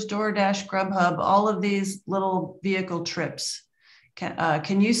shoppers, DoorDash, Grubhub, all of these little vehicle trips.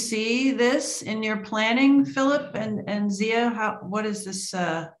 Can you see this in your planning, Philip and Zia? What is this?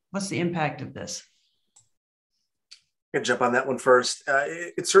 What's the impact of this? I can jump on that one first.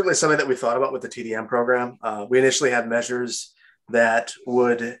 It's certainly something that we thought about with the TDM program. We initially had measures that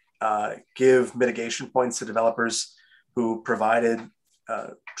would give mitigation points to developers who provided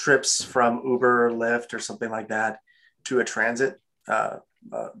trips from Uber or Lyft or something like that to a transit. The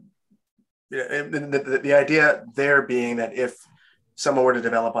idea there being that if someone were to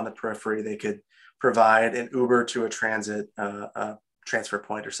develop on the periphery, they could provide an Uber to a transit transfer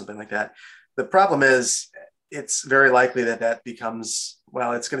point or something like that. The problem is it's very likely that becomes,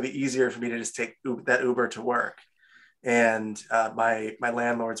 well, it's going to be easier for me to just take that Uber to work, and my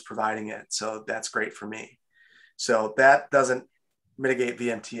landlord's providing it, so that's great for me. So that doesn't mitigate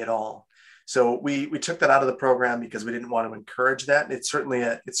VMT at all. So we took that out of the program because we didn't want to encourage that. It's certainly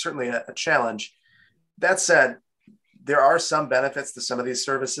a challenge. That said, there are some benefits to some of these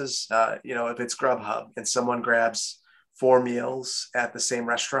services. If it's Grubhub and someone grabs 4 meals at the same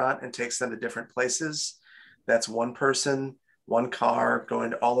restaurant and takes them to different places, that's one person, one car going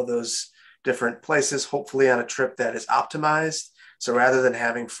to all of those different places, hopefully on a trip that is optimized. So rather than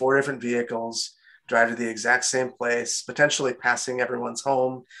having 4 different vehicles drive to the exact same place, potentially passing everyone's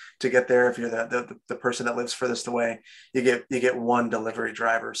home to get there, if you're the person that lives furthest away, you get one delivery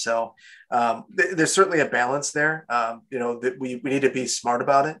driver. So there's certainly a balance there. That we need to be smart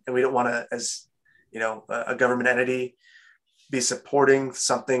about it, and we don't want to, as a government entity, be supporting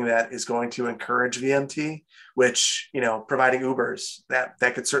something that is going to encourage VMT, which, providing Ubers,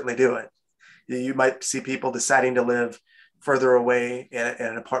 that could certainly do it. You might see people deciding to live further away in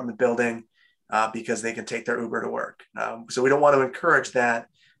an apartment building because they can take their Uber to work. So we don't want to encourage that.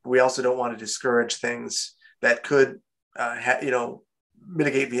 But we also don't want to discourage things that could,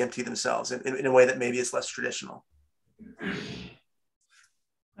 mitigate VMT themselves in a way that maybe is less traditional.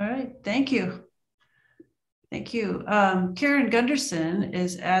 All right, thank you. Thank you. Karen Gunderson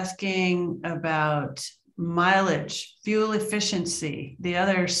is asking about mileage, fuel efficiency, the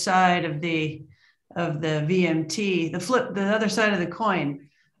other side of the VMT, the other side of the coin.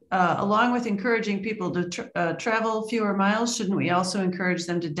 Along with encouraging people to travel fewer miles, shouldn't we also encourage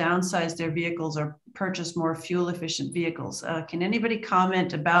them to downsize their vehicles or purchase more fuel efficient vehicles? Can anybody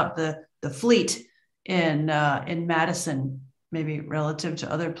comment about the fleet in Madison, maybe relative to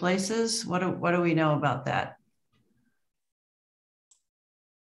other places? What do we know about that?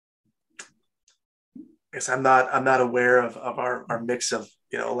 Yes, I'm not aware of our mix of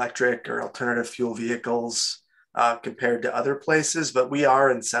electric or alternative fuel vehicles compared to other places, but we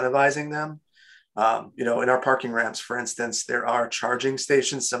are incentivizing them. In our parking ramps, for instance, there are charging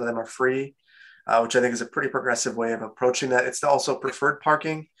stations. Some of them are free, which I think is a pretty progressive way of approaching that. It's also preferred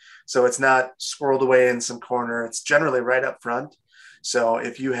parking, so it's not squirreled away in some corner. It's generally right up front. So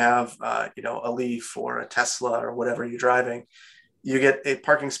if you have a Leaf or a Tesla or whatever you're driving, you get a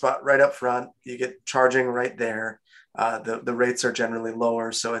parking spot right up front. You get charging right there. The rates are generally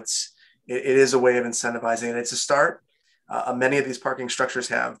lower, so it is a way of incentivizing, and it's a start. Many of these parking structures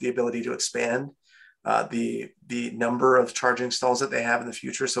have the ability to expand the number of charging stalls that they have in the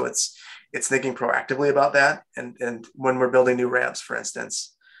future. So it's thinking proactively about that, and when we're building new ramps, for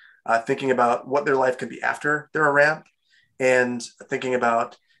instance, thinking about what their life can be after they're a ramp, and thinking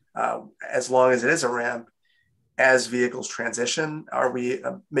about as long as it is a ramp, as vehicles transition, are we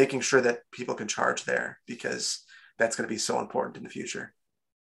making sure that people can charge there, because that's going to be so important in the future.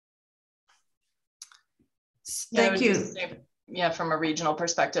 Thank you. Say, from a regional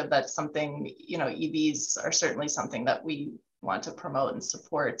perspective, that's something, EVs are certainly something that we want to promote and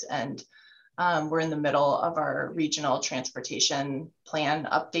support. And we're in the middle of our regional transportation plan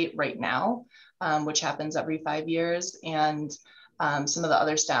update right now, which happens every 5 years. And some of the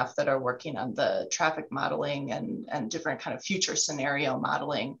other staff that are working on the traffic modeling and different kind of future scenario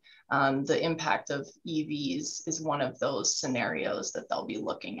modeling, the impact of EVs is one of those scenarios that they'll be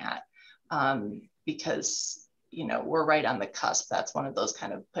looking at, because we're right on the cusp. That's one of those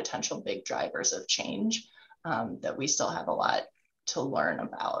kind of potential big drivers of change that we still have a lot to learn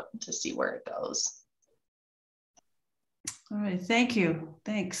about to see where it goes. All right, thank you.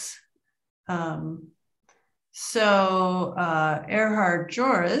 Thanks. So Erhard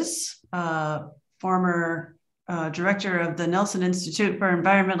Joris former director of the Nelson Institute for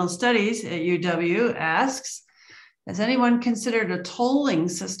Environmental Studies at UW, asks, has anyone considered a tolling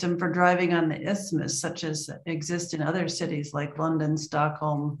system for driving on the isthmus, such as exist in other cities like London,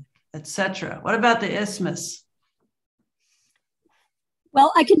 Stockholm, etc.? What about the isthmus?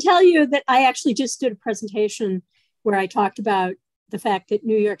 Well, I can tell you that I actually just did a presentation where I talked about the fact that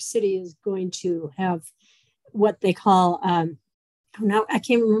New York City is going to have what they call, now I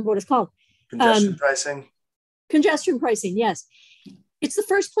can't remember what it's called. Congestion pricing. Congestion pricing, yes. It's the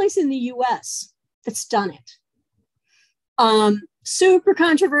first place in the US that's done it. Super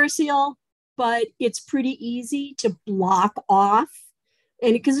controversial, but it's pretty easy to block off.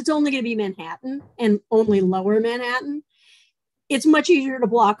 And because it's only going to be Manhattan and only lower Manhattan, it's much easier to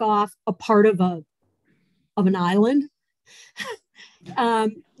block off a part of an island.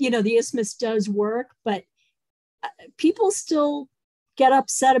 The isthmus does work, but people still get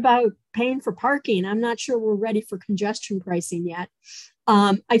upset about paying for parking. I'm not sure we're ready for congestion pricing yet.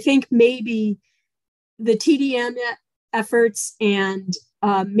 I think maybe the TDM efforts and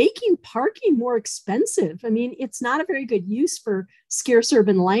making parking more expensive. I mean, it's not a very good use for scarce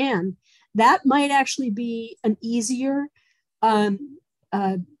urban land. That might actually be an easier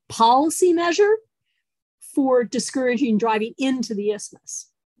policy measure for discouraging driving into the isthmus.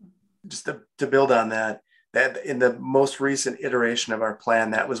 Just to build on that in the most recent iteration of our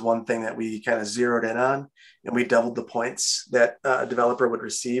plan, that was one thing that we kind of zeroed in on, and we doubled the points that a developer would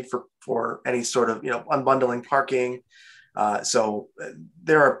receive for any sort of unbundling parking. So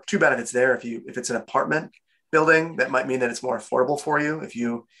there are two benefits there. If it's an apartment building, that might mean that it's more affordable for you. If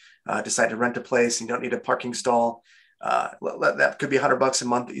you decide to rent a place and you don't need a parking stall, that could be $100 a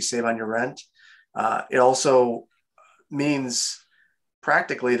month that you save on your rent. It also means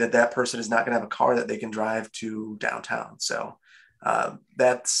practically that person is not going to have a car that they can drive to downtown. So I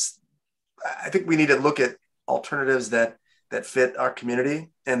think we need to look at alternatives that fit our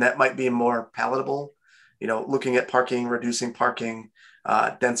community, and that might be more palatable. Looking at parking, reducing parking,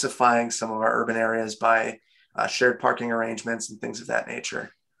 densifying some of our urban areas by shared parking arrangements and things of that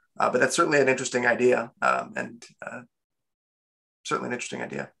nature. But that's certainly an interesting idea, certainly an interesting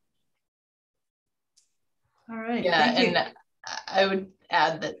idea. All right. Yeah, thank you. And I would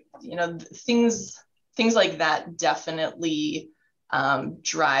add that things like that definitely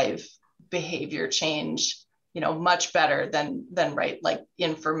drive behavior change much better than like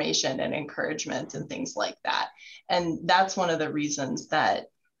information and encouragement and things like that. And that's one of the reasons that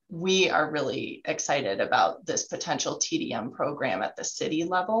we are really excited about this potential TDM program at the city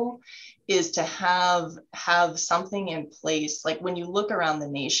level, is to have something in place. Like when you look around the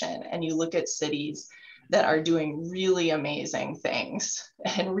nation and you look at cities that are doing really amazing things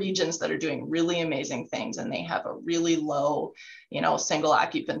and regions that are doing really amazing things, and they have a really low, single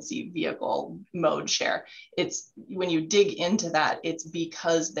occupancy vehicle mode share. It's when you dig into that, it's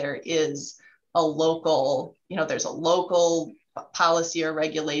because there is a local, there's a local policy or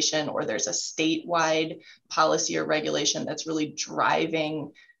regulation, or there's a statewide policy or regulation that's really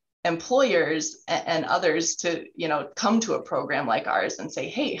driving employers and others to, come to a program like ours and say,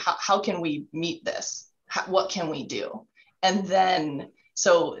 hey, how can we meet this? What can we do? And then,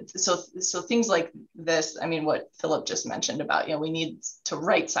 so things like this, I mean, what Philip just mentioned about, we need to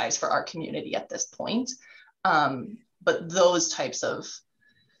right size for our community at this point. But those types of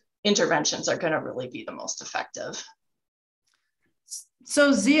interventions are going to really be the most effective.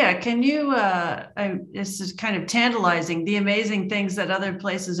 So Zia, can you, this is kind of tantalizing, the amazing things that other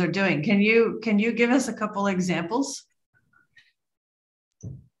places are doing. Can you give us a couple examples?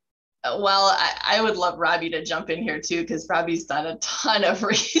 Well, I would love Robbie to jump in here too, because Robbie's done a ton of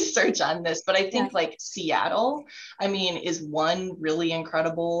research on this. But I think like Seattle, is one really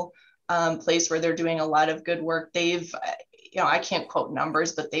incredible place where they're doing a lot of good work. They've, I can't quote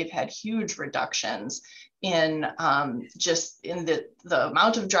numbers, but they've had huge reductions in just in the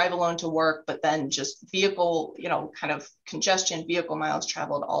amount of drive alone to work, but then just vehicle, kind of congestion, vehicle miles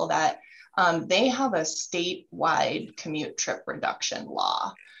traveled, all that. They have a statewide commute trip reduction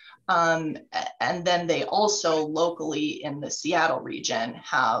law. And then they also locally in the Seattle region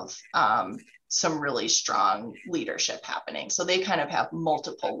have some really strong leadership happening. So they kind of have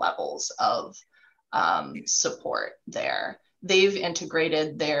multiple levels of support there. They've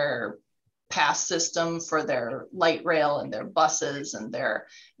integrated their pass system for their light rail and their buses and their,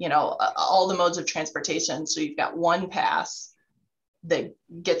 all the modes of transportation. So you've got one pass that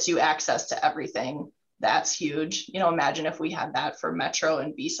gets you access to everything. That's huge. Imagine if we had that for Metro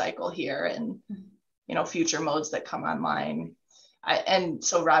and B-Cycle here and, future modes that come online. And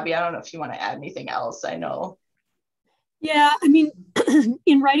so Robbie, I don't know if you want to add anything else. I know. Yeah,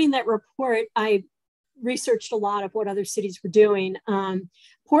 in writing that report, I researched a lot of what other cities were doing.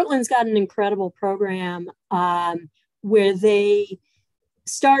 Portland's got an incredible program where they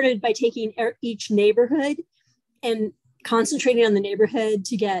started by taking each neighborhood and concentrating on the neighborhood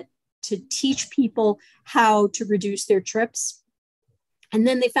to teach people how to reduce their trips. And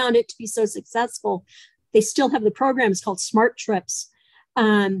then they found it to be so successful, they still have the programs called Smart Trips,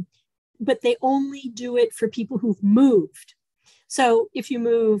 but they only do it for people who've moved. So if you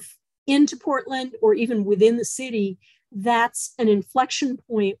move into Portland or even within the city, that's an inflection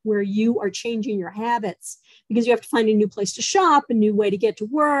point where you are changing your habits, because you have to find a new place to shop, a new way to get to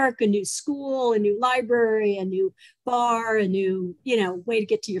work, a new school, a new library, a new bar, a new, way to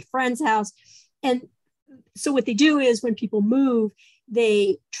get to your friend's house. And so what they do is when people move,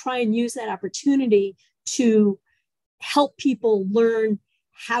 they try and use that opportunity to help people learn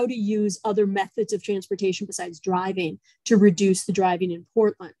how to use other methods of transportation besides driving to reduce the driving in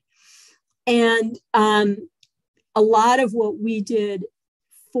Portland. And a lot of what we did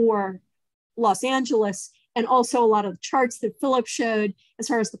for Los Angeles, and also a lot of the charts that Philip showed as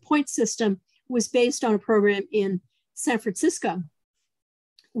far as the point system, was based on a program in San Francisco,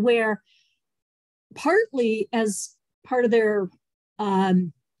 where partly as part of their,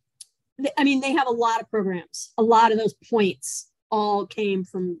 they have a lot of programs. A lot of those points all came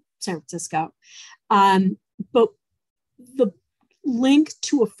from San Francisco. But the link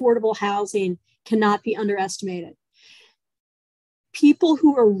to affordable housing cannot be underestimated. People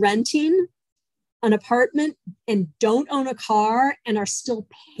who are renting an apartment and don't own a car and are still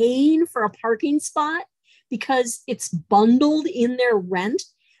paying for a parking spot because it's bundled in their rent,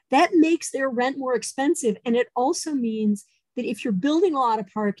 that makes their rent more expensive. And it also means that if you're building a lot of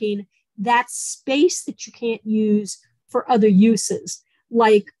parking, that's space that you can't use for other uses,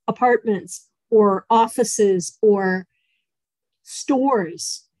 like apartments or offices or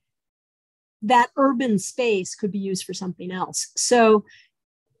stores. That urban space could be used for something else. So,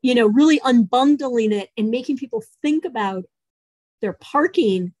 really unbundling it and making people think about their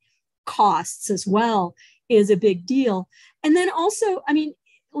parking costs as well is a big deal. And then also,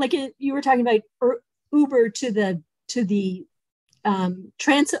 like you were talking about Uber to the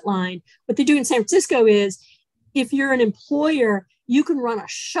transit line. What they do in San Francisco is, if you're an employer, you can run a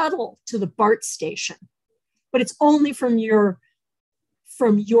shuttle to the BART station, but it's only from your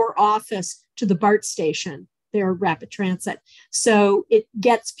office to the BART station, their rapid transit. So it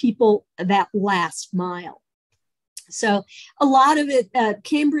gets people that last mile. So a lot of it,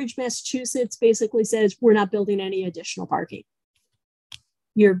 Cambridge, Massachusetts basically says, we're not building any additional parking.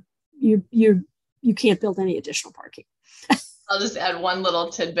 You can't build any additional parking. I'll just add one little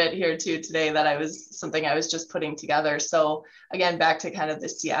tidbit here too today that I was just putting together. So again, back to kind of the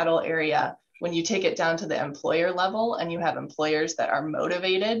Seattle area, when you take it down to the employer level and you have employers that are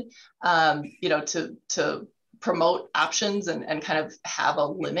motivated, to promote options and kind of have a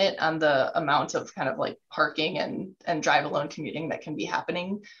limit on the amount of kind of like parking and drive alone commuting that can be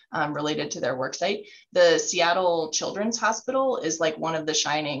happening related to their work site. The Seattle Children's Hospital is like one of the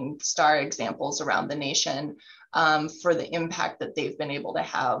shining star examples around the nation for the impact that they've been able to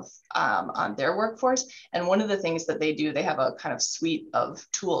have on their workforce. And one of the things that they do, they have a kind of suite of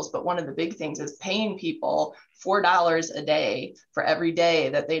tools, but one of the big things is paying people $4 a day for every day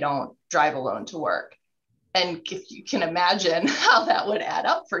that they don't drive alone to work. And if you can imagine how that would add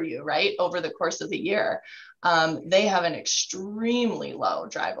up for you, right, over the course of the year, they have an extremely low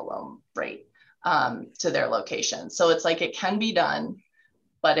drive alone rate to their location. So it's like it can be done,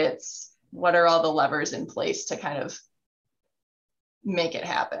 but it's what are all the levers in place to kind of make it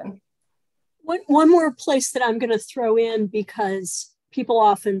happen? One more place that I'm going to throw in, because people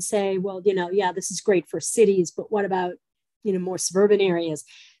often say, well, this is great for cities, but what about, more suburban areas?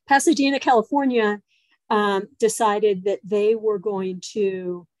 Pasadena, California, decided that they were going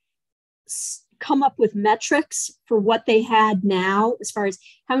to come up with metrics for what they had now, as far as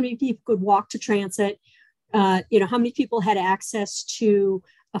how many people could walk to transit, how many people had access to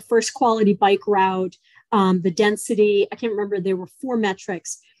a first quality bike route, the density. I can't remember, there were 4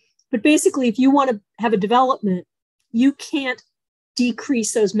 metrics. But basically, if you want to have a development, you can't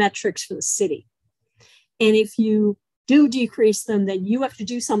decrease those metrics for the city. And if you do decrease them, then you have to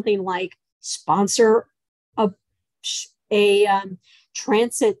do something like sponsor a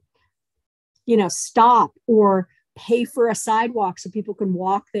transit, stop, or pay for a sidewalk so people can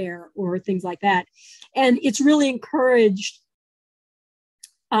walk there, or things like that. And it's really encouraged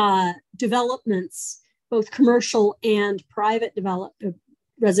developments, both commercial and private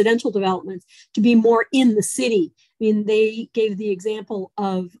residential developments, to be more in the city. They gave the example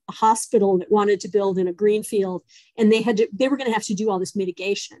of a hospital that wanted to build in a greenfield, and they were going to have to do all this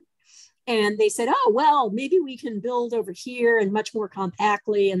mitigation. And they said, oh, well, maybe we can build over here and much more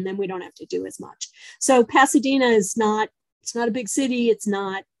compactly, and then we don't have to do as much. So Pasadena is not, it's not a big city. It's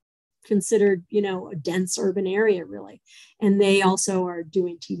not considered, you know, a dense urban area really. And they also are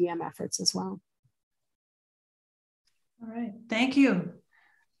doing TDM efforts as well. All right, thank you.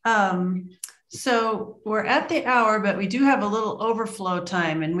 So we're at the hour, but we do have a little overflow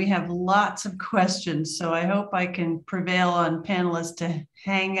time and we have lots of questions. So I hope I can prevail on panelists to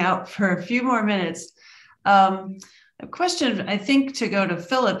hang out for a few more minutes. A question, I think, to go to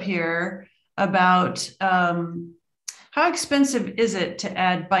Philip here about how expensive is it to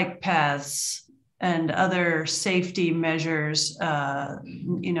add bike paths and other safety measures,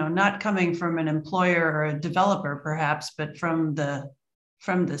 you know, not coming from an employer or a developer perhaps, but from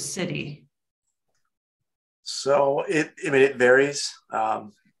the city? So it varies.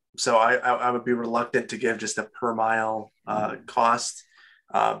 So I would be reluctant to give just a per mile cost,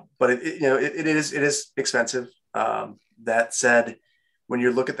 but it is expensive. That said, when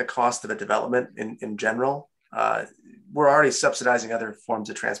you look at the cost of a development in general, we're already subsidizing other forms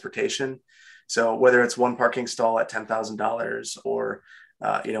of transportation. So whether it's one parking stall at $10,000 or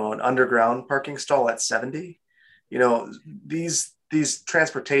an underground parking stall at $70,000, these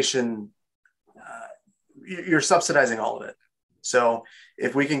transportation, you're subsidizing all of it. So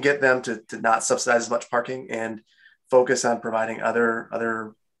if we can get them to not subsidize as much parking and focus on providing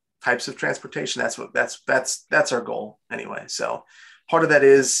other types of transportation, that's our goal anyway. So part of that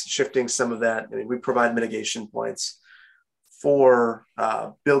is shifting some of that. I mean, we provide mitigation points for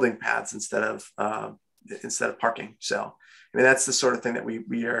building paths instead of parking. So I mean, that's the sort of thing that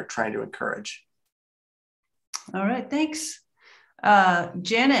we are trying to encourage. All right, thanks.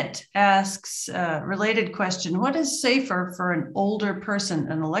 Janet asks a related question. What is safer for an older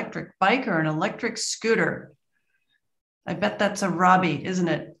person, an electric bike or an electric scooter? I bet that's a Robbie, isn't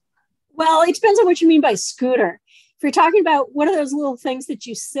it? Well, it depends on what you mean by scooter. If you're talking about what are those little things that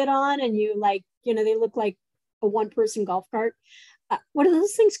you sit on and you like, they look like a one-person golf cart. What are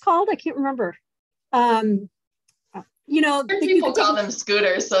those things called? I can't remember. People call them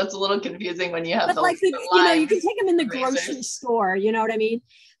scooters, so it's a little confusing when you have you can take them in the grocery store. You know what I mean?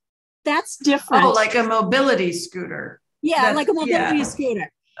 That's different. Oh, like a mobility scooter. Yeah, like a mobility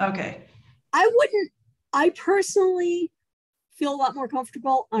scooter. Okay. I personally feel a lot more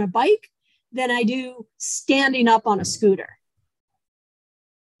comfortable on a bike than I do standing up on a scooter.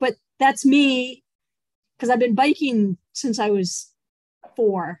 But that's me, because I've been biking since I was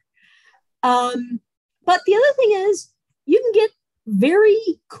 4. But the other thing is, you can get very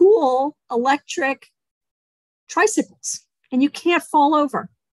cool electric tricycles and you can't fall over.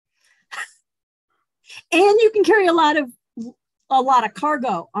 And you can carry a lot of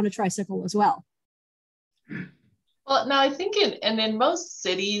cargo on a tricycle as well. Well, now I think in most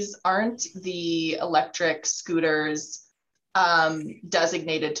cities, aren't the electric scooters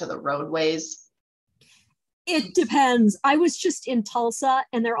designated to the roadways? It depends. I was just in Tulsa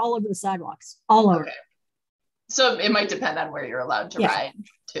and they're all over the sidewalks, all over. Okay. So it might depend on where you're allowed to ride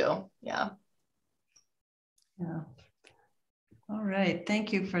too. Yeah. Yeah. All right.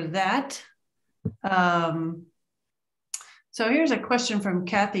 Thank you for that. So here's a question from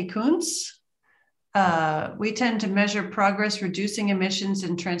Kathy Kuntz. We tend to measure progress reducing emissions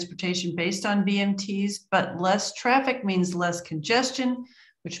in transportation based on VMTs, but less traffic means less congestion,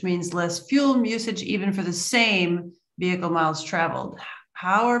 which means less fuel usage even for the same vehicle miles traveled.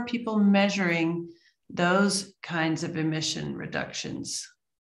 How are people measuring those kinds of emission reductions?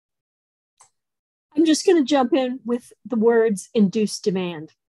 I'm just going to jump in with the words induced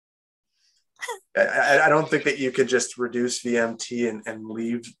demand. I don't think that you could just reduce VMT and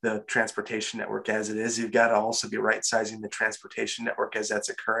leave the transportation network as it is. You've got to also be right sizing the transportation network as that's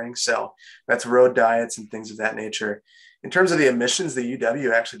occurring. So that's road diets and things of that nature. In terms of the emissions, the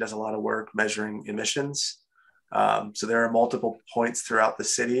UW actually does a lot of work measuring emissions. So there are multiple points throughout the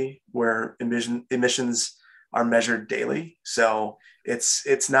city where emissions are measured daily. So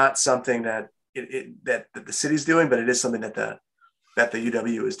it's not something that that the city's doing, but it is something that the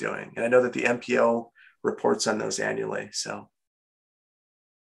UW is doing. And I know that the MPO reports on those annually. So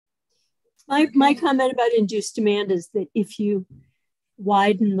my comment about induced demand is that if you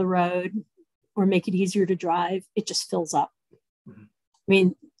widen the road or make it easier to drive, it just fills up. Mm-hmm. I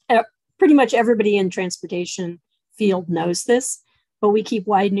mean, pretty much everybody in transportation field knows this, but we keep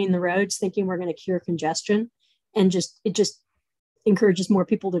widening the roads thinking we're going to cure congestion, and it just encourages more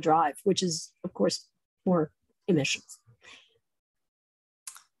people to drive, which is of course more emissions.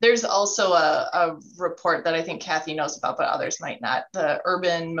 There's also a report that I think Kathy knows about, but others might not. The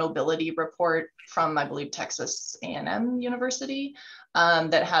Urban Mobility Report from, I believe, Texas A&M University,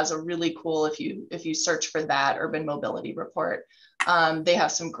 that has a really cool, if you search for that Urban Mobility Report, they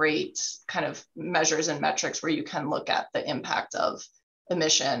have some great kind of measures and metrics where you can look at the impact of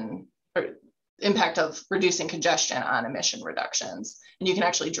emission, or impact of reducing congestion on emission reductions. And you can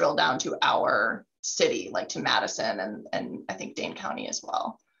actually drill down to our city, like to Madison and I think Dane County as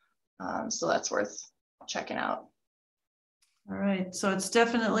well. So that's worth checking out. All right, so it's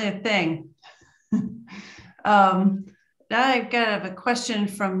definitely a thing. Now I've got a question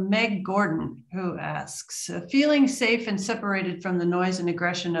from Meg Gordon, who asks, feeling safe and separated from the noise and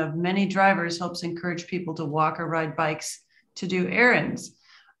aggression of many drivers helps encourage people to walk or ride bikes to do errands.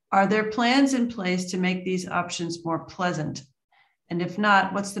 Are there plans in place to make these options more pleasant? And if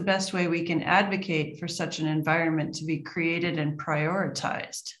not, what's the best way we can advocate for such an environment to be created and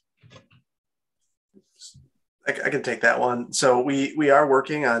prioritized? I can take that one. So we are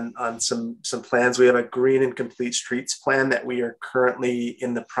working on some plans. We have a green and complete streets plan that we are currently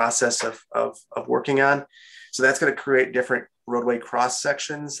in the process of working on. So that's going to create different roadway cross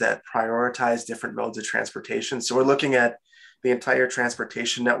sections that prioritize different modes of transportation. So we're looking at the entire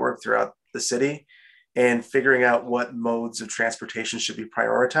transportation network throughout the city and figuring out what modes of transportation should be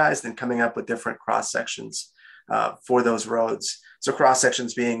prioritized and coming up with different cross sections for those roads. So cross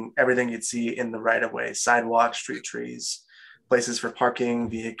sections being everything you'd see in the right of way, sidewalks, street trees, places for parking,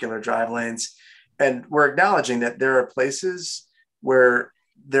 vehicular drive lanes. And we're acknowledging that there are places where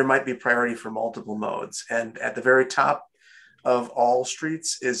there might be priority for multiple modes. And at the very top of all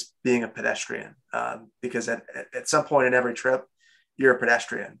streets is being a pedestrian, because at some point in every trip, you're a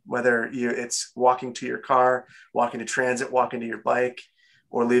pedestrian, whether it's walking to your car, walking to transit, walking to your bike,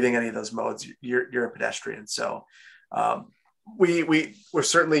 or leaving any of those modes, you're a pedestrian. So we're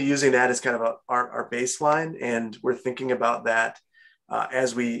certainly using that as kind of our baseline, and we're thinking about that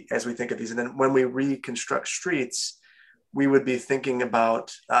as we think of these. And then when we reconstruct streets, we would be thinking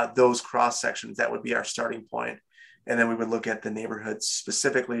about those cross sections. That would be our starting point. And then we would look at the neighborhoods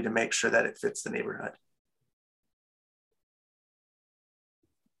specifically to make sure that it fits the neighborhood.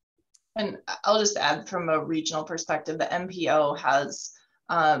 And I'll just add, from a regional perspective, the MPO has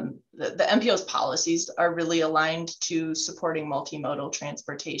the MPO's policies are really aligned to supporting multimodal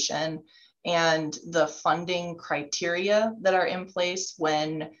transportation, and the funding criteria that are in place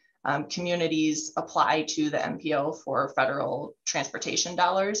when communities apply to the MPO for federal transportation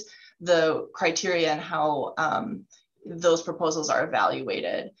dollars, the criteria and how those proposals are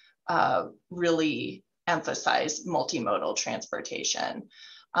evaluated really emphasize multimodal transportation.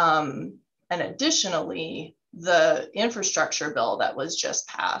 And additionally, the infrastructure bill that was just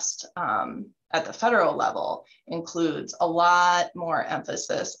passed at the federal level includes a lot more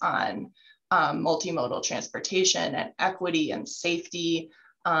emphasis on multimodal transportation and equity and safety,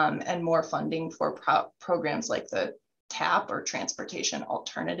 and more funding for programs like the TAP, or Transportation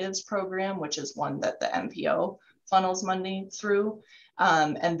Alternatives Program, which is one that the MPO funnels money through.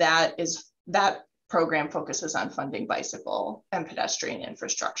 And that program focuses on funding bicycle and pedestrian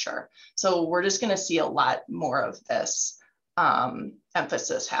infrastructure. So we're just going to see a lot more of this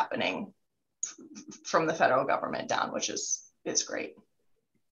emphasis happening from the federal government down, which is great.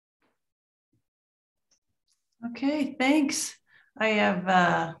 Okay, thanks. I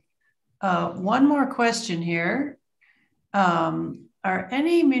have one more question here. Are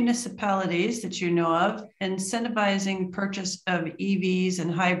any municipalities that you know of incentivizing purchase of EVs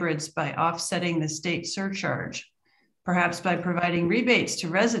and hybrids by offsetting the state surcharge, perhaps by providing rebates to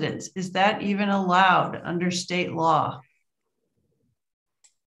residents? Is that even allowed under state law?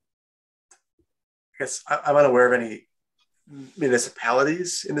 I guess I'm unaware of any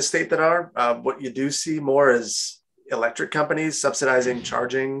municipalities in the state that are. What you do see more is electric companies subsidizing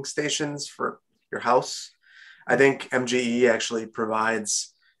charging stations for your house. I think MGE actually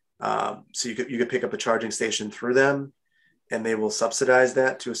provides, so you could pick up a charging station through them, and they will subsidize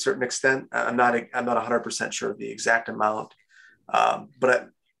that to a certain extent. I'm not 100% sure of the exact amount, but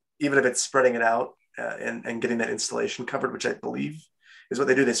even if it's spreading it out and getting that installation covered, which I believe is what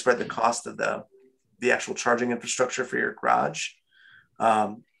they do, they spread the cost of the actual charging infrastructure for your garage.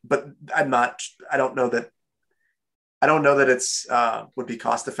 But I don't know that it's would be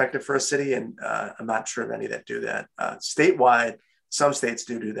cost effective for a city, and I'm not sure of any that do that. Statewide, some states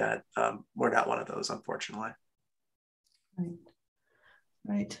do that. We're not one of those, unfortunately.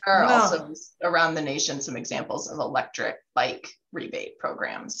 Right. There are also around the nation some examples of electric bike rebate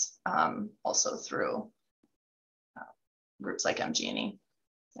programs, also through groups like MG&E.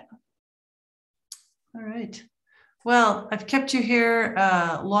 Yeah. All right. Well, I've kept you here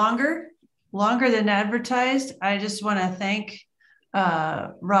longer than advertised. I just want to thank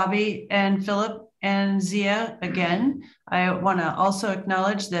Robbie and Philip and Zia again. I want to also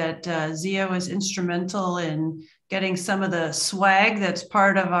acknowledge that Zia was instrumental in getting some of the swag that's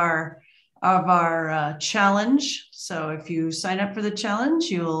part of our challenge. So if you sign up for the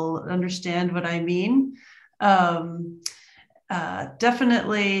challenge, you'll understand what I mean.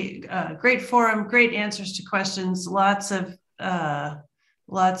 Definitely great forum, great answers to questions, lots of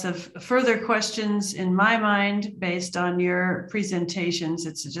further questions in my mind based on your presentations.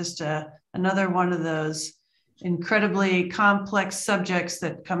 It's just another one of those incredibly complex subjects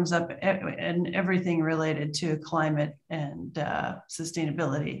that comes up in everything related to climate and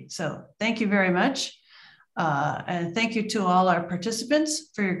sustainability. So thank you very much. And thank you to all our participants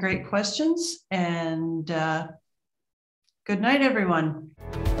for your great questions, and good night, everyone.